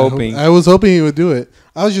really hoping." I was hoping he would do it.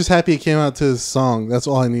 I was just happy it came out to his song. That's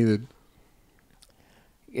all I needed.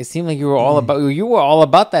 It seemed like you were all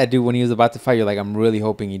about that dude when he was about to fight. You're like, I'm really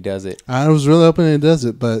hoping he does it. I was really hoping he does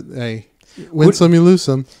it, but hey, win some, you lose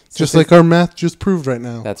some. Just like our math just proved right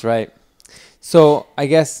now. That's right. So I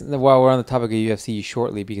guess while we're on the topic of UFC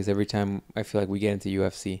shortly, because every time I feel like we get into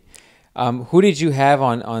UFC, who did you have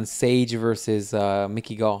on Sage versus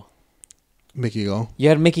Mickey Gall? Mickey Gall. You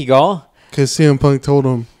had Mickey Gall? Because CM Punk told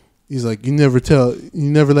him, he's like, you never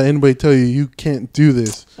let anybody tell you can't do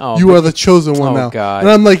this. Oh, you are the chosen one now. God. And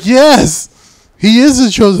I'm like, yes, he is the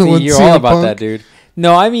chosen one. You're all about that, dude.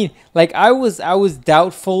 No, I mean, like I was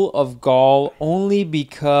doubtful of Gall only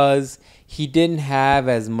because he didn't have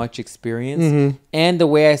as much experience, and the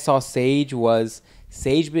way I saw Sage was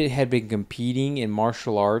Sage had been competing in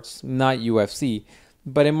martial arts, not UFC,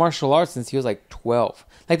 but in martial arts since he was like 12.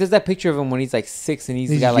 Like there's that picture of him when he's like 6 and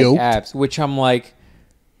he's got like abs, which I'm like.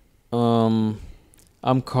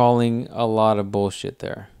 I'm calling a lot of bullshit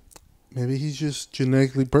there. Maybe he's just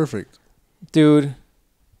genetically perfect. Dude.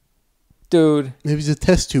 Maybe he's a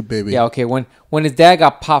test tube baby. Yeah, okay. When his dad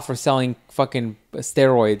got popped for selling fucking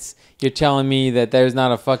steroids, you're telling me that there's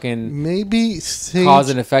not a fucking cause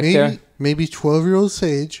and effect there? Maybe 12-year-old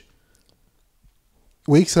Sage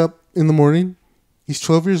wakes up in the morning. He's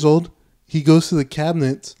 12 years old. He goes to the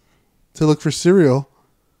cabinet to look for cereal,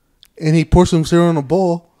 and he pours some cereal in a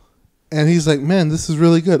bowl. And he's like, man, this is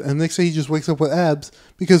really good. And next day he just wakes up with abs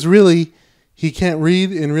because really he can't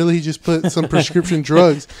read and really he just put some prescription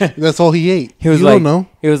drugs. That's all he ate. You don't know.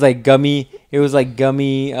 It was like gummy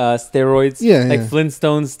steroids. Yeah. Like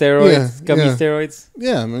Flintstone steroids, gummy steroids.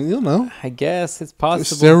 Yeah, I mean, you'll know. I guess it's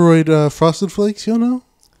possible. Steroid Frosted Flakes, you'll know.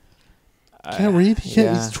 Can't read?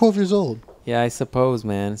 He's 12 years old. Yeah, I suppose,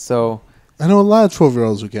 man. So I know a lot of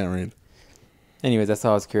 12-year-olds who can't read. Anyways, that's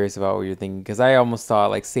all I was curious about what you're thinking, because I almost thought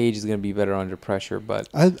like Sage is gonna be better under pressure, but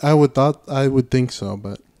I would think so,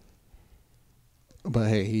 but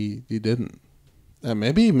hey, he didn't.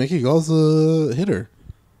 Maybe Mickey Gall's a hitter.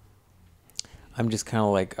 I'm just kind of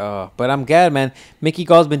like, but I'm glad, man. Mickey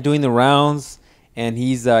Gall's been doing the rounds, and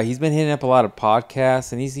he's been hitting up a lot of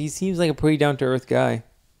podcasts, and he seems like a pretty down to earth guy.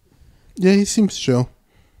 Yeah, he seems chill.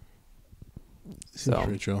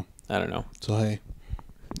 Pretty chill. I don't know. So hey,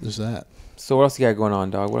 there's that. So what else you got going on,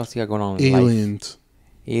 dog? What else you got going on in Aliens.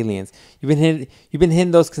 Life? Aliens. You've been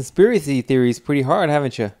hitting those conspiracy theories pretty hard,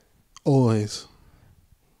 haven't you? Always.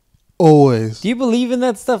 Do you believe in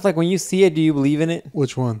that stuff? Like when you see it, do you believe in it?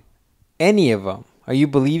 Which one? Any of them. Are you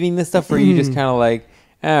believing this stuff, or are you just kind of like,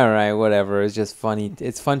 all right, whatever. It's just funny.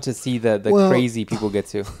 It's fun to see the crazy people get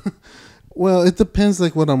to. Well, it depends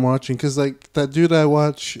like what I'm watching, because like that dude I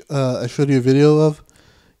watch, I showed you a video of.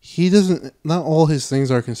 He doesn't. Not all his things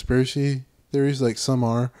are conspiracy theories. Like some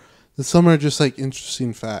are. Some are just like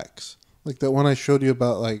interesting facts. Like that one I showed you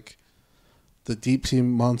about like the deep sea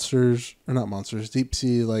monsters, or not monsters, deep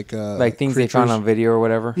sea like things creatures they found on video or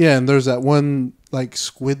whatever. Yeah, and there's that one like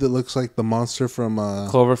squid that looks like the monster from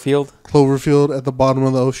Cloverfield at the bottom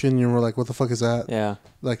of the ocean. You were like, what the fuck is that? Yeah,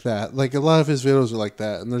 like that. Like a lot of his videos are like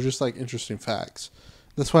that, and they're just like interesting facts.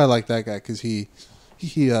 That's why I like that guy, because he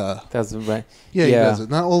that's right. Yeah, he does it.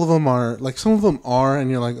 Not all of them are like, some of them are, and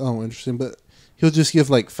you're like, oh, interesting, but he'll just give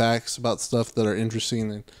like facts about stuff that are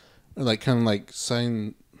interesting and or like kind of like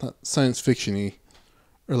science fiction-y,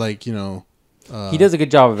 or like, you know, he does a good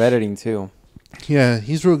job of editing too. Yeah,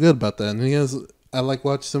 he's real good about that. And I like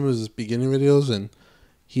watch some of his beginning videos, and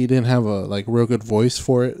he didn't have a like real good voice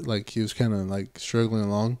for it. Like he was kind of like struggling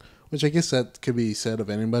along, which I guess that could be said of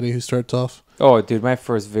anybody who starts off. Oh, dude, my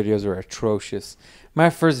first videos were atrocious. My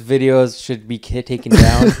first videos should be taken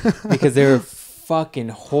down because they were fucking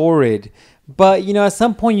horrid. But, you know, at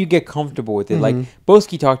some point you get comfortable with it. Mm-hmm. Like,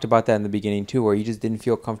 Boski talked about that in the beginning, too, where you just didn't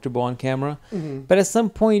feel comfortable on camera. Mm-hmm. But at some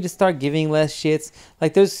point you just start giving less shits.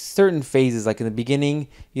 Like, there's certain phases. Like, in the beginning,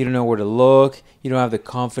 you don't know where to look. You don't have the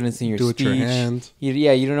confidence in your speech. Do it with your hands.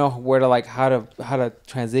 You don't know where to, like, how to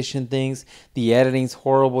transition things. The editing's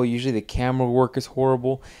horrible. Usually the camera work is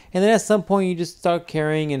horrible. And then at some point you just start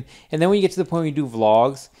caring. And then when you get to the point where you do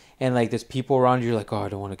vlogs, and, like, there's people around you, you're like, oh, I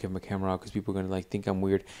don't want to give my camera out because people are going to, like, think I'm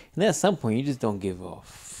weird. And then at some point, you just don't give a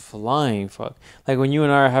flying fuck. Like when you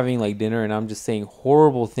and I are having like dinner and I'm just saying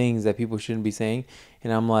horrible things that people shouldn't be saying,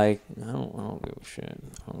 and I'm like, I don't give a shit.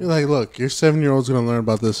 You're like, look, your 7-year-old's gonna learn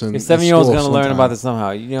about this, and your 7-year-old's gonna learn about this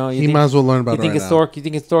somehow. You know, he might as well learn about it right now. You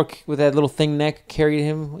think a stork with that little thing neck carried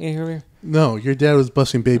him in here? No, your dad was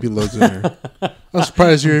busting baby loads in her. I'm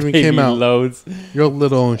surprised you even came out. Loads. You're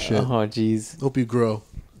little and shit. Oh, jeez. Hope you grow.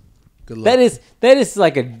 Good luck. That is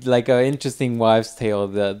like a interesting wives' tale.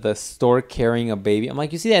 The stork carrying a baby. I'm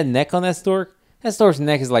like, you see that neck on that stork? That stork's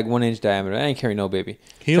neck is like 1 inch diameter. I ain't carry no baby.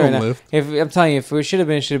 He don't lift. If I'm telling you, if it should have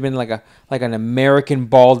been like an American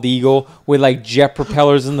bald eagle with like jet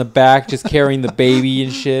propellers in the back, just carrying the baby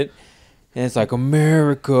and shit. And it's like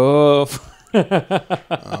America.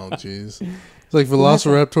 Oh jeez. It's like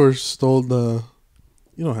Velociraptor stole the.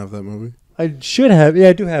 You don't have that movie. I should have. Yeah,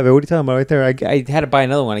 I do have it. What are you talking about right there? I had to buy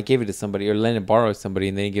another one. I gave it to somebody or lend it, borrow somebody,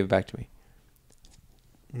 and they didn't give it back to me.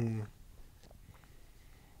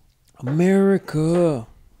 America.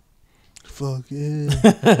 Fuck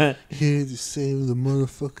yeah. Here to save the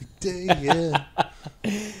motherfucking day, yeah.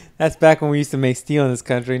 That's back when we used to make steel in this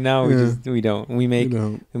country. Now we don't. We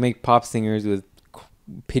make pop singers with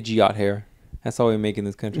Pidgeot hair. That's all we make in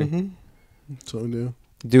this country. Mm-hmm. That's what we do.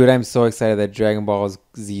 Dude, I'm so excited that Dragon Ball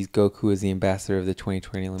Z's Goku is the ambassador of the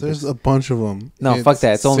 2020 Olympics. There's a bunch of them. No, fuck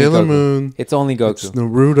that. It's only Sailor Goku. Moon. It's only Goku. It's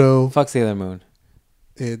Naruto. Fuck Sailor Moon.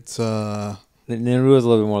 It's Naruto's a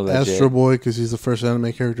little bit more legit. Astro Boy, because he's the first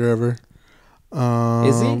anime character ever.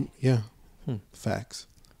 Is he? Yeah. Facts.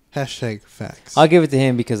 Hashtag facts. I'll give it to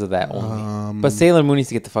him because of that only. But Sailor Moon needs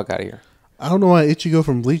to get the fuck out of here. I don't know why Ichigo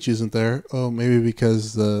from Bleach isn't there. Oh, maybe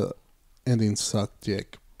because the ending sucked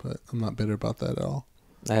dick. But I'm not bitter about that at all.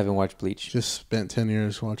 I haven't watched Bleach. Just spent 10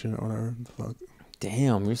 years watching it, whatever the fuck.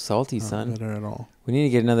 Damn, you're salty, son. Not bitter at all. We need to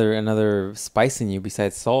get another spice in you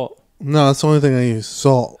besides salt. No, that's the only thing I use.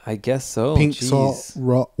 Salt. I guess so. Pink salt,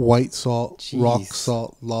 white salt, Jeez. rock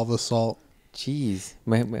salt, lava salt. Jeez.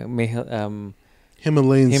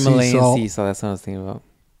 Himalayan sea salt. That's what I was thinking about.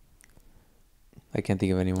 I can't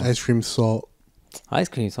think of any more. Ice cream salt. Ice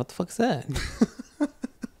cream salt? What the fuck is that?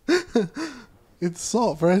 It's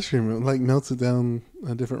salt for ice cream. It like melts it down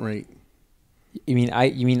a different rate. You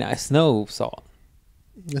mean snow salt?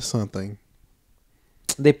 That's something.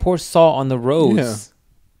 They pour salt on the roads.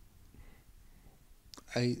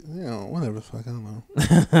 Yeah. Whatever the fuck, I don't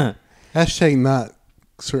know. Hashtag not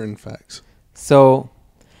certain facts. So.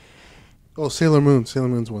 Oh, Sailor Moon. Sailor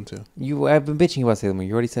Moon's one too. I've been bitching about Sailor Moon.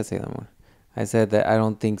 You already said Sailor Moon. I said that I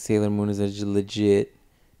don't think Sailor Moon is a legit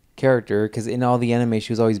character because in all the anime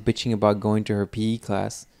she was always bitching about going to her PE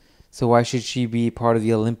class. So why should she be part of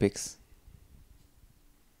the Olympics?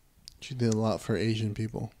 She did a lot for Asian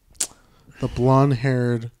people. The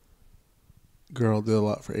blonde-haired girl did a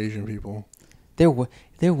lot for Asian people. There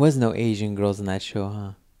was no Asian girls in that show,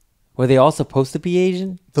 huh? Were they all supposed to be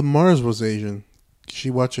Asian? The Mars was Asian. She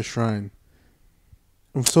watched a shrine.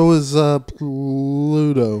 And so was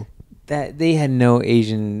Pluto. That they had no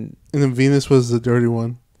Asian. And then Venus was the dirty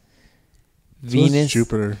one. Venus, so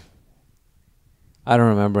Jupiter. I don't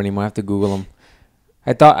remember anymore. I have to Google them.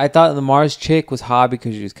 I thought the Mars chick was hot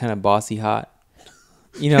because she was kind of bossy hot.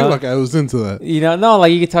 You know, like I was into that. You know, no,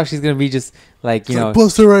 like you could tell she's gonna be just like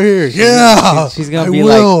post her right here. Yeah, she's gonna be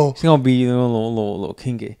like she's gonna be a little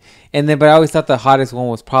kinky. And then, but I always thought the hottest one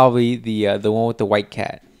was probably the one with the white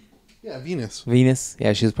cat. Yeah, Venus. Venus,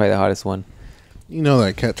 yeah, she was probably the hottest one. You know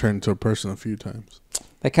that cat turned into a person a few times.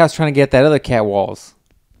 That cat's trying to get that other cat walls.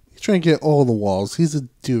 He's trying to get all the walls. He's a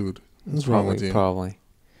dude. What's wrong with you? Probably.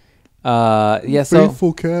 Yeah. So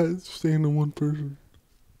faithful cat staying in one person.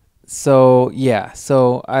 So yeah.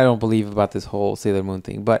 So I don't believe about this whole Sailor Moon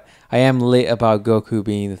thing, but I am lit about Goku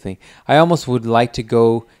being the thing. I almost would like to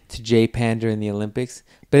go to Japan during the Olympics,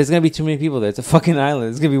 but it's gonna be too many people there. It's a fucking island.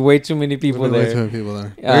 There's gonna be way too many people there. Way too many people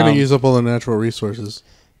there. They're gonna use up all the natural resources.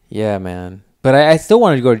 Yeah, man. But I still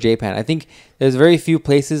wanted to go to Japan. I think there's very few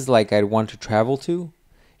places like I'd want to travel to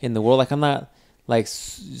in the world. Like I'm not like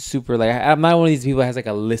super like I'm not one of these people that has like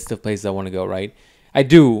a list of places I want to go. Right? I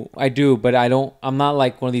do, but I don't. I'm not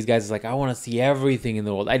like one of these guys that's like I want to see everything in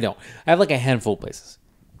the world. I don't. I have like a handful of places.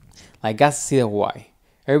 Like I got to see Hawaii.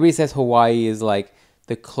 Everybody says Hawaii is like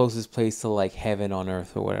the closest place to like heaven on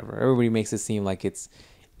earth or whatever. Everybody makes it seem like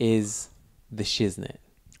is the shiznit.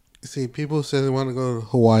 See, people say they want to go to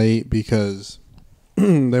Hawaii because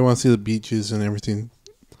they want to see the beaches and everything.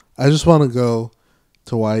 I just want to go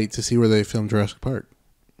to Hawaii to see where they filmed Jurassic Park.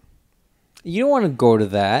 You don't want to go to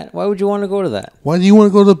that. Why would you want to go to that? Why do you want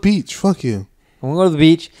to go to the beach? Fuck you. I want to go to the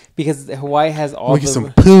beach because Hawaii has all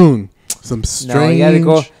some poon, some strange.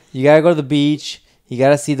 No, you gotta go to the beach. You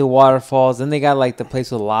gotta see the waterfalls. Then they got like the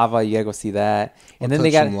place with lava. You gotta go see that. And then they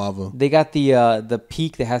got the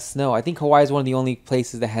peak that has snow. I think Hawaii is one of the only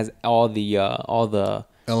places that has all the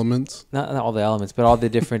elements. Not all the elements, but all the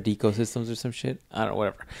different ecosystems or some shit. I don't know,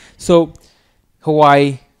 whatever. So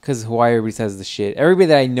Hawaii, because Hawaii everybody says the shit. Everybody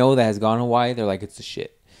that I know that has gone to Hawaii, they're like, it's the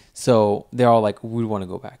shit. So they're all like, we want to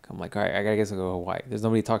go back. I'm like, all right, I guess I'll go to Hawaii. There's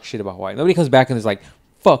nobody talk shit about Hawaii. Nobody comes back and is like,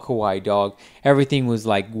 fuck Hawaii, dog. Everything was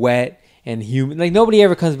like wet and humid. Like nobody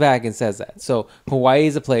ever comes back and says that. So Hawaii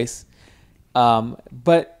is a place.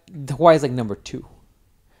 But Hawaii is like number 2.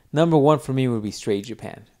 Number 1 for me would be straight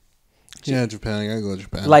Japan. Yeah, Japan. I gotta go to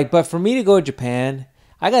Japan. Like, but for me to go to Japan,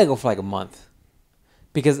 I gotta go for like a month.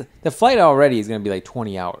 Because the flight already is gonna be like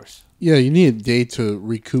 20 hours. Yeah, you need a day to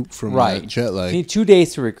recoup from that jet lag. You need 2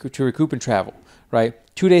 days to recoup and travel, right?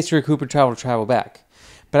 2 days to recoup and travel back.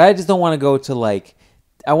 But I just don't want to go to like,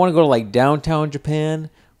 I want to go to like downtown Japan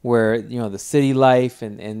where, you know, the city life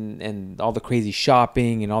and all the crazy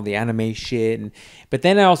shopping and all the anime shit. But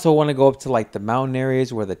then I also want to go up to like the mountain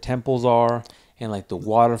areas where the temples are and like the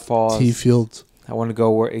waterfalls. Tea fields. I want to go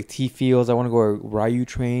where tea fields. I want to go where Ryu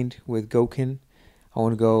trained with Goken. I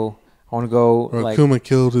want to go or like Kuma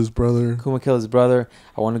killed his brother.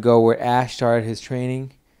 I want to go where Ash started his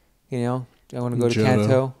training. You know, I want to go to Johto.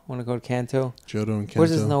 Kanto. I want to go to Kanto. Johto and Kanto.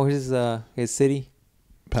 Where's his city?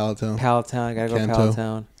 Palatown. I gotta go to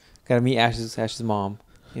Palatown. Gotta meet Ash's mom.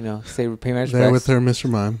 You know, pay my respects. There with her, Mr.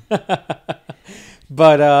 Mime.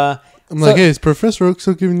 But I'm like, hey, is Professor Oak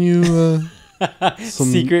still giving you some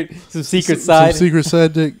secret side? Some secret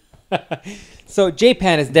side dick. So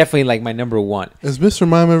Japan is definitely like my number 1. Has Mr.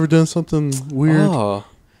 Mime ever done something weird? Oh,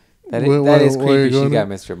 that is creepy. She got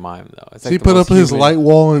Mr. Mime though. It's like he put up his light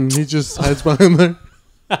wall and he just hides behind there.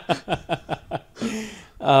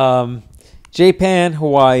 Japan,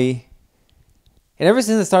 Hawaii, and ever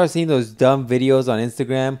since I started seeing those dumb videos on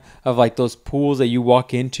Instagram of like those pools that you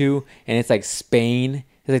walk into and it's like Spain.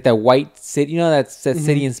 It's like that white city. You know that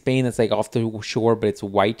city in Spain that's like off the shore, but it's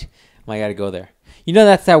white. I'm like, I gotta go there. You know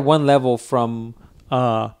that's that one level from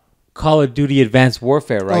Call of Duty Advanced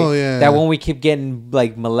Warfare, right? Oh, yeah. That one we keep getting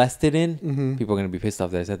like molested in. Mm-hmm. People are going to be pissed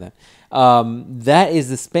off that I said that. That is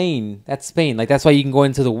the Spain. That's Spain. Like that's why you can go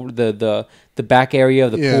into the back area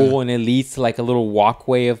of the pool and it leads to like a little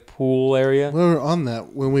walkway of pool area. Well, we're on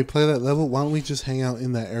that. When we play that level, why don't we just hang out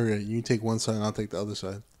in that area? You take one side and I'll take the other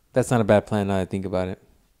side. That's not a bad plan now that I think about it.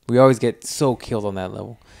 We always get so killed on that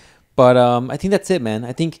level. But I think that's it, man.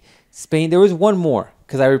 I think Spain. There was one more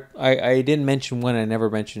because I didn't mention one. I never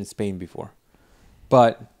mentioned Spain before.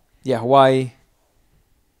 But yeah, Hawaii,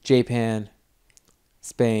 Japan,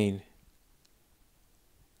 Spain.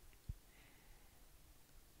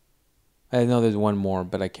 I know there's one more,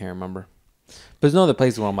 but I can't remember. But there's no other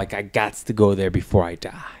place where I'm like, I got to go there before I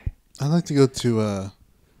die. I'd like to go to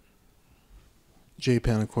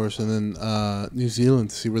Japan, of course, and then New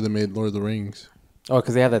Zealand to see where they made Lord of the Rings. Oh,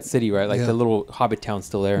 because they have that city, right? Like the little hobbit town's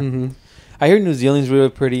still there. Mm-hmm. I hear New Zealand's really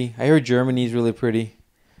pretty. I hear Germany's really pretty.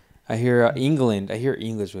 I hear England. I hear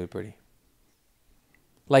England's really pretty.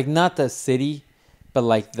 Like not the city, but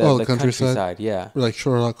like the countryside. Yeah. Where like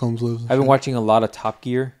Sherlock Holmes lives. I've been watching a lot of Top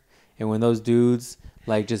Gear, and when those dudes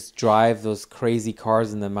like just drive those crazy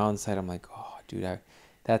cars in the mountainside, I'm like, oh, dude,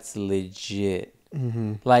 that's legit.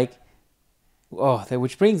 Mm-hmm. Like,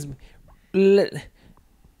 which brings.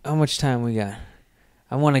 How much time we got?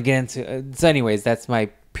 I want to get into. So, anyways, that's my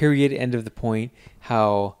period. End of the point.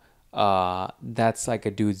 How that's like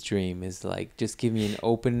a dude's dream is like just give me an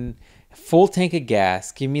open, full tank of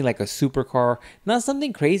gas. Give me like a supercar, not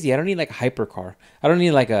something crazy. I don't need like a hypercar. I don't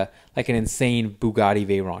need like an insane Bugatti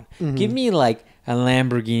Veyron. Mm-hmm. Give me like a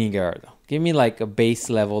Lamborghini Gallardo. Give me like a base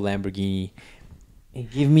level Lamborghini.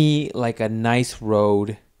 And give me like a nice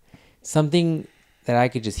road, something that I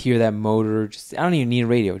could just hear that motor. Just I don't even need a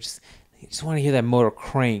radio. Just want to hear that motor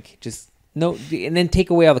crank. And then take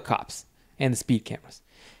away all the cops and the speed cameras.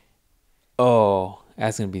 Oh,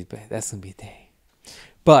 that's gonna be the day.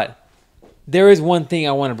 But there is one thing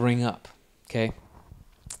I want to bring up. Okay,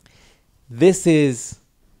 this is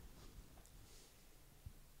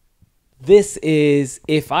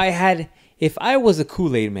if I was a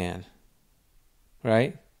Kool-Aid man,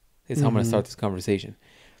 right? This is how I'm gonna start this conversation.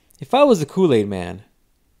 If I was a Kool-Aid man,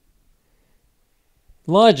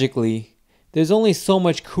 logically, there's only so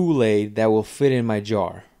much Kool-Aid that will fit in my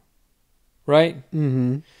jar. Right?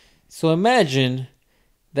 Mm-hmm. So imagine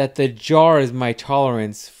that the jar is my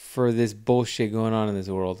tolerance for this bullshit going on in this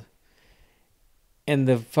world. And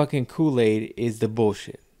the fucking Kool-Aid is the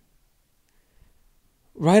bullshit.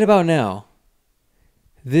 Right about now,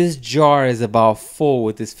 this jar is about full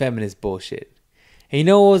with this feminist bullshit. And you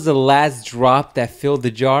know what was the last drop that filled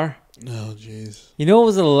the jar? Oh, jeez. You know what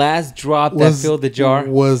was the last drop that filled the jar?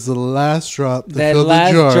 Was the last drop that filled the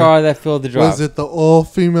jar? That last jar that filled the jar. Was it the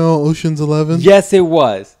all-female Ocean's 11? Yes, it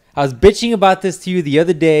was. I was bitching about this to you the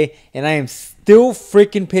other day, and I am still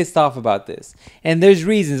freaking pissed off about this. And there's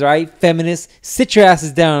reasons, all right? Feminists, sit your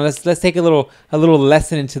asses down. Let's take a little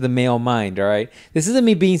lesson into the male mind, all right? This isn't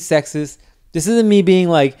me being sexist. This isn't me being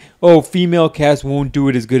like, oh, female cast won't do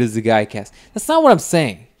it as good as the guy cast. That's not what I'm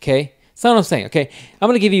saying, okay? That's not what I'm saying, okay? I'm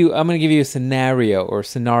gonna give you a scenario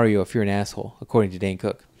if you're an asshole, according to Dane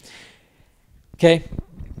Cook. Okay?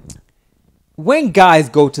 When guys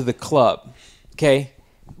go to the club, okay,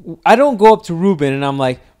 I don't go up to Ruben and I'm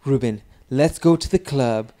like, Ruben, let's go to the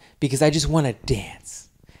club because I just want to dance.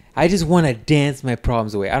 I just want to dance my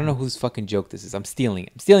problems away. I don't know whose fucking joke this is. I'm stealing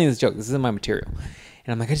it. I'm stealing this joke. This isn't my material.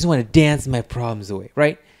 And I'm like, I just want to dance my problems away,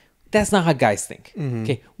 right? That's not how guys think. Mm-hmm.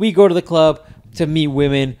 Okay, we go to the club to meet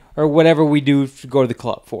women or whatever we do to go to the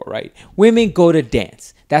club for, right? Women go to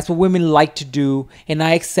dance. That's what women like to do, and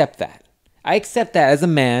I accept that. I accept that as a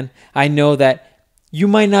man. I know that you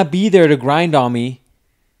might not be there to grind on me,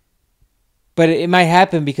 but it might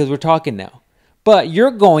happen because we're talking now. But you're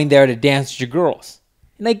going there to dance with your girls.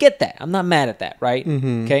 And I get that. I'm not mad at that, right?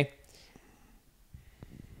 Mm-hmm. Okay.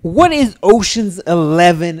 What is Ocean's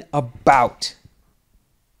 11 about?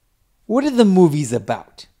 What are the movies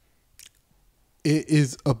about? It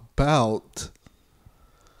is about...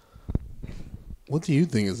 What do you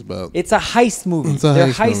think it's about? It's a heist movie. They're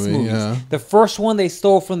heist movies. Yeah. The first one they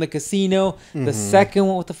stole from the casino. Mm-hmm. The second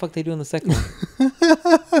one, what the fuck they do in the second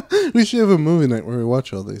one? We should have a movie night where we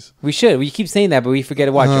watch all these. We should. We keep saying that, but we forget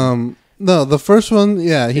to watch them. No, the first one,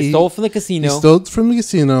 yeah. He stole from the casino. He stole from the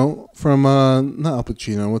casino from, not Al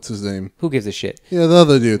Pacino, what's his name? Who gives a shit? Yeah, the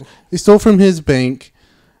other dude. He stole from his bank,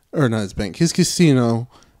 or not his bank, his casino.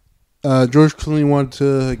 George Clooney wanted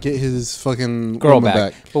to get his fucking girl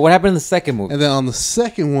back. But what happened in the second movie? And then on the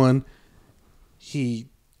second one, he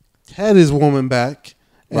had his woman back,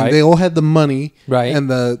 and they all had the money. Right. And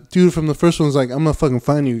the dude from the first one was like, I'm going to fucking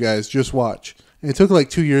find you guys. Just watch. And it took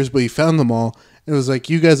like 2 years, but he found them all. It was like,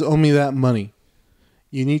 you guys owe me that money.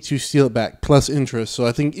 You need to steal it back, plus interest. So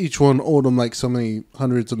I think each one owed him like so many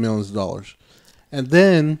hundreds of millions of dollars. And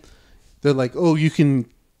then they're like, oh, you can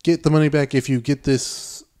get the money back if you get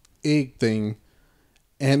this egg thing.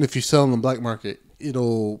 And if you sell in the black market,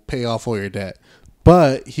 it'll pay off all your debt.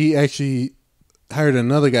 But he actually hired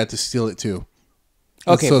another guy to steal it too.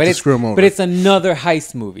 Okay, so but it's another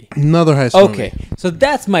heist movie. Another heist movie. Okay, so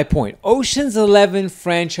that's my point. Ocean's 11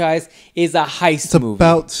 franchise is a heist movie. It's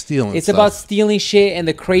about stealing It's about stealing shit and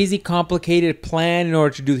the crazy complicated plan in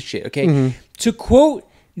order to do the shit, okay? Mm-hmm. To quote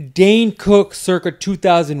Dane Cook circa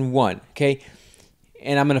 2001, okay?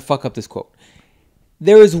 And I'm going to fuck up this quote.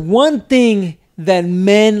 There is one thing that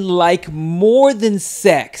men like more than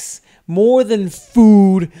sex, more than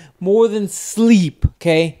food, more than sleep,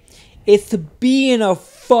 okay? It's to be in a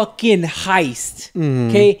fucking heist,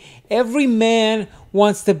 okay? Every man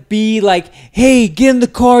wants to be like, hey, get in the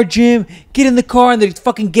car, Jim. Get in the car, and the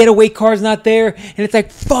fucking getaway car's not there. And it's like,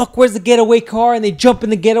 fuck, where's the getaway car? And they jump in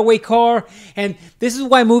the getaway car. And this is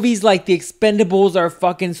why movies like The Expendables are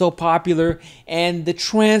fucking so popular. And The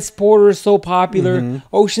Transporter is so popular.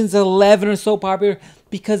 Ocean's 11 are so popular.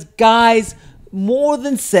 Because guys, more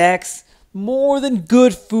than sex, more than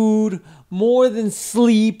good food, more than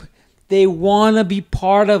sleep, they want to be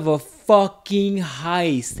part of a fucking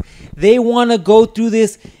heist. They want to go through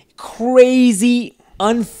this crazy,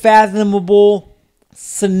 unfathomable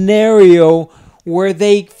scenario where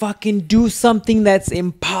they fucking do something that's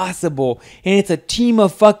impossible. And it's a team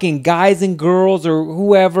of fucking guys and girls or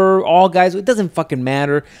whoever, all guys. It doesn't fucking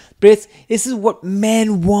matter. But this is what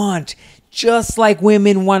men want. Just like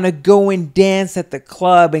women want to go and dance at the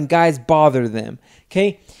club and guys bother them.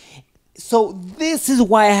 Okay? So this is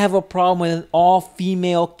why I have a problem with an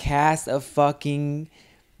all-female cast of fucking...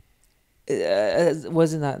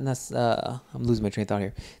 was it not I'm losing my train of thought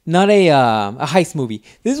here. Not a heist movie.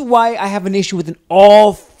 This is why I have an issue with an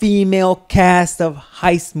all-female cast of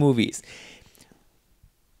heist movies.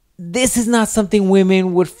 This is not something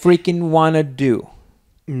women would freaking want to do.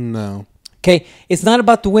 No. Okay, it's not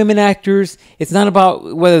about the women actors. It's not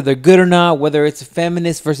about whether they're good or not, whether it's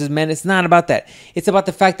feminist versus men. It's not about that. It's about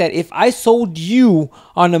the fact that if I sold you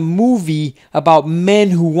on a movie about men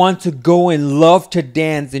who want to go and love to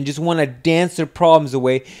dance and just want to dance their problems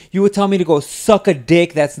away, you would tell me to go suck a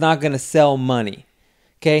dick that's not going to sell money.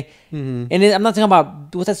 Okay? And I'm not talking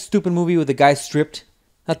about, what's that stupid movie where the guy stripped?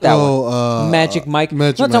 Not that one. Magic Mike.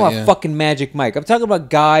 Magic I'm not talking Mike, about fucking Magic Mike. I'm talking about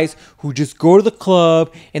guys who just go to the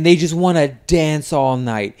club and they just want to dance all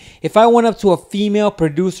night. If I went up to a female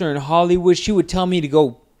producer in Hollywood, she would tell me to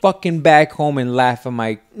go fucking back home and laugh at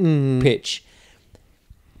my pitch.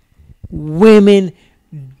 Women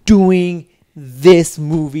doing this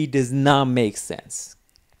movie does not make sense.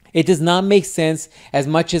 It does not make sense as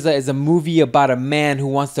much as a movie about a man who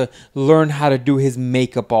wants to learn how to do his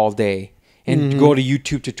makeup all day and go to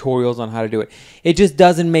YouTube tutorials on how to do it. It just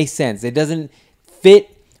doesn't make sense. It doesn't fit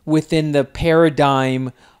within the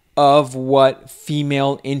paradigm of what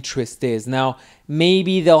female interest is. Now,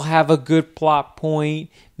 maybe they'll have a good plot point.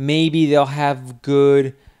 Maybe they'll have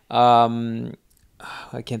good...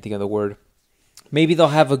 I can't think of the word. Maybe they'll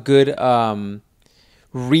have a good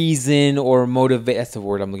reason or motivate. That's the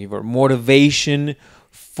word I'm looking for. Motivation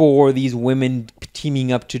for these women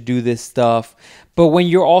teaming up to do this stuff. But when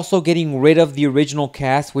you're also getting rid of the original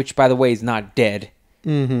cast, which by the way is not dead.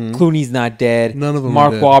 Clooney's not dead. None of them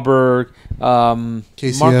Mark are dead. Wahlberg.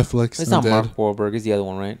 Casey Affleck's it's not dead. Mark Wahlberg. It's the other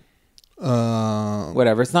one, right?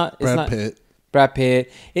 Whatever. It's not. Brad Pitt. Brad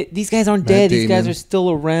Pitt. These guys aren't dead. These guys are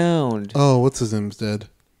still around. Oh, what's his name's dead?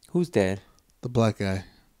 Who's dead? The black guy.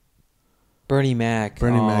 Bernie Mac.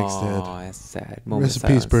 Bernie Mac's dead. Oh, that's sad. Rest in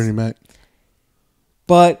peace, Bernie Mac.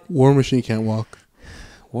 But War Machine can't walk.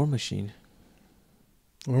 War Machine.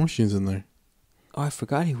 War Machine's in there. Oh, I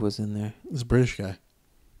forgot he was in there. This British guy.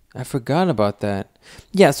 I forgot about that.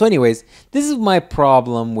 Yeah, so anyways, this is my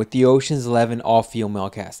problem with the Ocean's 11 all-female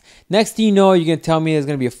cast. Next thing you know, you're going to tell me there's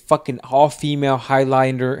going to be a fucking all-female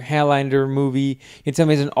Highlander movie. You're going to tell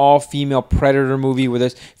me there's an all-female Predator movie where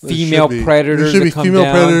there's female predators there should be that come female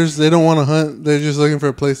down. predators. They don't want to hunt. They're just looking for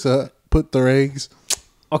a place to put their eggs.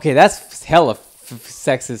 Okay, that's hella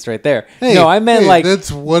sexist right there. No, I meant like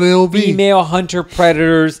that's what it'll be. Female hunter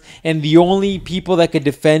predators, and the only people that could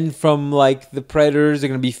defend from like the predators are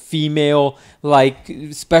gonna be female like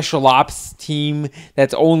special ops team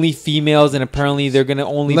that's only females, and apparently they're gonna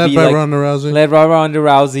only led be by like Ronda Rousey. led by Ronda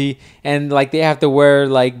Rousey, and like they have to wear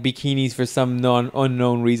like bikinis for some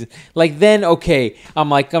unknown reason. Like then okay, I'm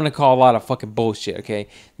gonna call a lot of fucking bullshit. Okay,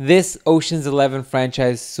 this Ocean's 11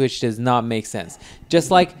 franchise switch does not make sense.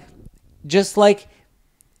 Just like,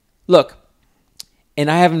 look,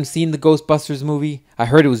 and I haven't seen the Ghostbusters movie. I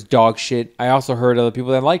heard it was dog shit. I also heard other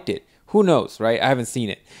people that liked it. Who knows, right? I haven't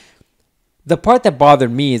seen it. The part that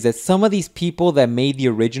bothered me is that some of these people that made the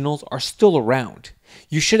originals are still around.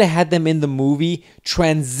 You should have had them in the movie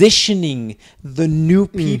transitioning the new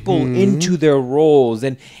people into their roles.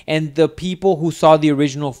 And the people who saw the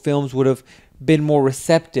original films would have been more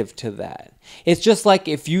receptive to that. It's just like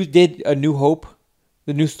if you did A New Hope,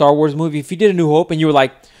 the new Star Wars movie, if you did A New Hope and you were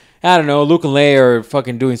like, I don't know, Luke and Leia are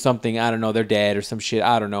fucking doing something, I don't know, they're dead or some shit,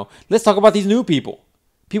 I don't know. Let's talk about these new people.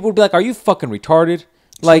 People would be like, are you fucking retarded?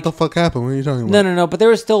 Like, what the fuck happened? What are you talking about? No. But there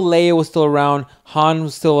was still, Leia was still around, Han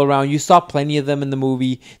was still around. You saw plenty of them in the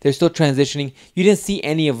movie. They're still transitioning. You didn't see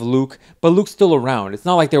any of Luke, but Luke's still around. It's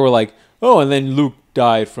not like they were like, oh, and then Luke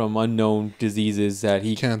died from unknown diseases that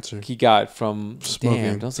he got from smoking.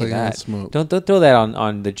 Damn, don't say that. Don't throw that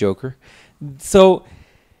on the Joker. So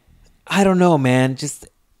I don't know, man. Just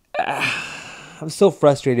I'm so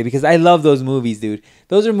frustrated because I love those movies, dude.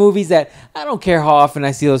 Those are movies that I don't care how often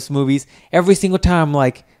I see those movies. Every single time I'm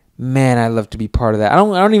like, man, I'd love to be part of that. I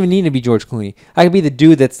don't even need to be George Clooney. I could be the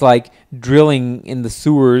dude that's like drilling in the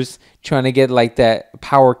sewers trying to get like that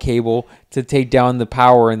power cable to take down the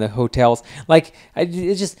power in the hotels. Like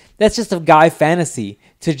that's just a guy fantasy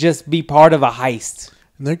to just be part of a heist.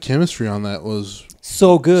 And their chemistry on that was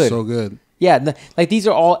so good. So good. Yeah, like these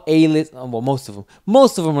are all A-list. Well, most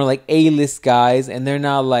of them are like A-list guys, and they're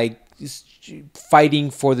not like fighting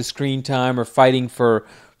for the screen time or fighting for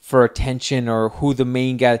attention or who the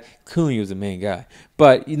main guy. Clooney was the main guy,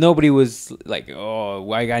 but nobody was like,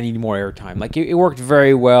 oh, I need more airtime. Like it worked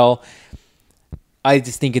very well. I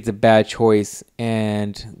just think it's a bad choice,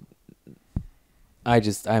 and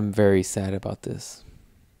I'm very sad about this.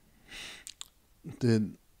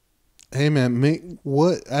 Hey man,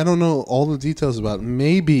 what? I don't know all the details about it.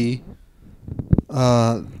 Maybe,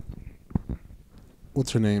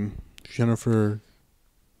 what's her name? Jennifer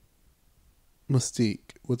Mystique.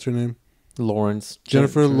 What's her name? Lawrence.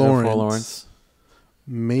 Jennifer Lawrence.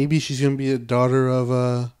 Maybe she's gonna be a daughter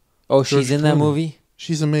of Oh, she's in that movie.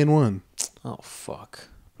 She's the main one. Oh fuck.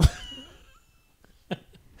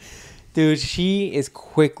 Dude, she is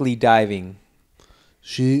quickly diving.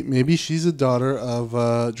 Maybe she's a daughter of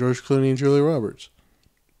George Clooney and Julia Roberts.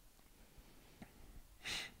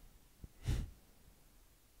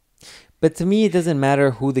 But to me, it doesn't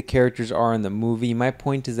matter who the characters are in the movie. My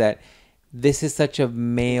point is that this is such a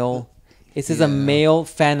male. This is a male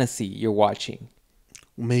fantasy you're watching.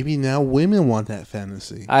 Maybe now women want that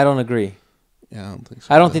fantasy. I don't agree. Yeah, I don't think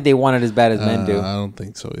so. I don't think they want it as bad as men do. I don't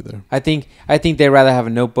think so either. I think they'd rather have a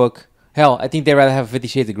Notebook. Hell, I think they'd rather have 50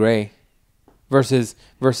 Shades of Grey versus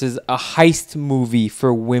a heist movie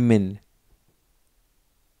for women.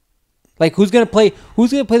 Like, who's gonna play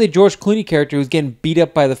the George Clooney character who's getting beat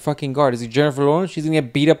up by the fucking guard? Is it Jennifer Lawrence? She's gonna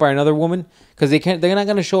get beat up by another woman because they're not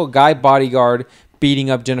gonna show a guy bodyguard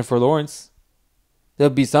beating up Jennifer Lawrence.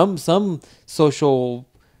 There'll be some social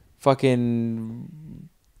fucking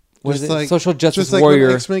social justice warrior.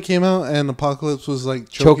 When X-Men came out and Apocalypse was like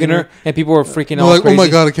choking her, and people were freaking out. Like, crazy. Oh my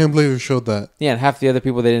god, I can't believe you showed that. Yeah, and half the other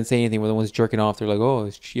people, they didn't say anything. Were the ones jerking off. They're like, "Oh,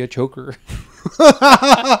 is she a choker?"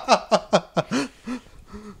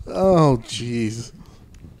 Oh, jeez.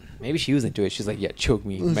 Maybe she was into it. She's like, "Yeah, choke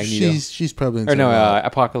me, Magneto." She's probably into it. Or no,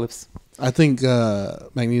 Apocalypse. I think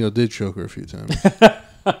Magneto did choke her a few times.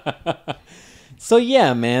 So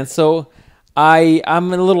yeah, man. So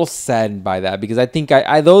I'm a little saddened by that because I think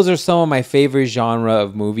those are some of my favorite genre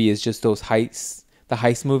of movie is just those the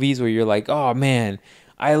heist movies where you're like, oh man,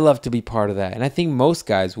 I love to be part of that, and I think most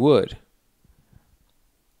guys would.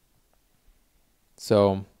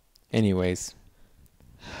 So, anyways.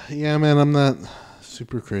 Yeah, man, I'm not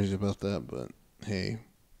super crazy about that, but hey,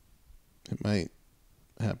 it might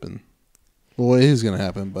happen. Well, it is gonna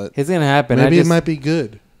happen, but it's gonna happen. Maybe it might be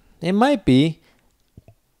good. It might be.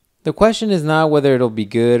 The question is not whether it'll be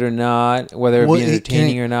good or not, whether it'll be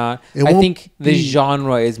entertaining or not. I think the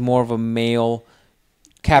genre is more of a male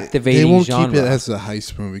captivating genre. They won't keep it as a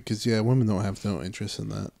heist movie because, women don't have no interest in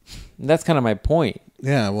that. That's kind of my point.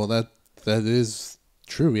 Yeah, well, that is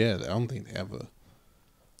true. Yeah, I don't think they have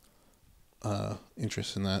a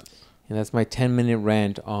interest in that. And that's my 10-minute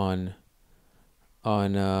rant on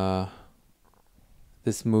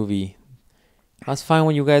this movie. I was fine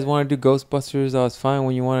when you guys want to do Ghostbusters. I was fine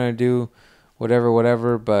when you want to do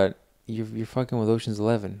whatever. But you're fucking with Ocean's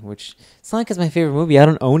 11, which it's not like it's my favorite movie. I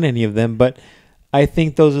don't own any of them, but I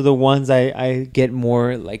think those are the ones I get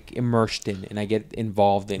more like immersed in and I get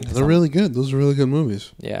involved in. They're really good. Those are really good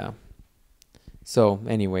movies. Yeah. So,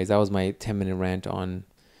 anyways, that was my 10-minute rant on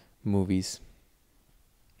movies.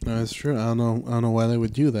 No, that's true. I don't know why they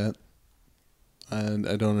would do that. And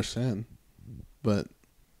I don't understand. But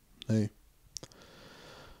hey.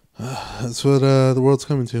 That's what the world's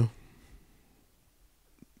coming to.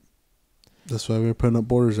 That's why we're putting up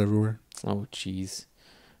borders everywhere. Oh, jeez.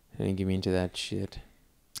 Didn't get me into that shit.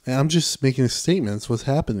 And I'm just making a statement. That's what's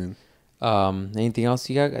happening. Anything else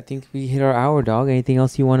you got? I think we hit our hour, dog. Anything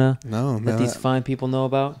else you want to let these fine people know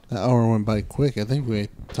about? That hour went by quick. I think we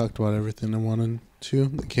talked about everything I wanted to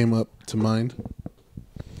that came up to mind.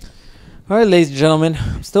 All right, ladies and gentlemen.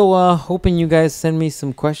 I'm still hoping you guys send me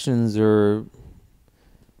some questions or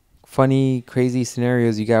funny, crazy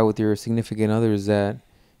scenarios you got with your significant others that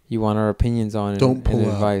you want our opinions on and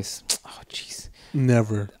advice. Oh, jeez.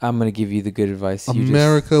 Never. I'm going to give you the good advice.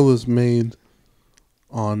 America was made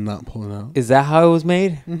on not pulling out. Is that how it was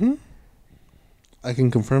made? Mm-hmm. I can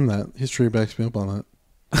confirm that. History backs me up on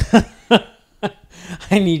that.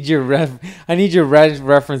 I need your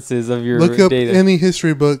references of your data. Look up any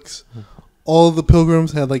history books. All the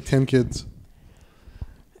pilgrims had like 10 kids.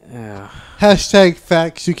 Hashtag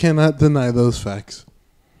facts. You cannot deny those facts.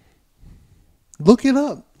 Look it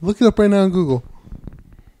up. Look it up right now on Google.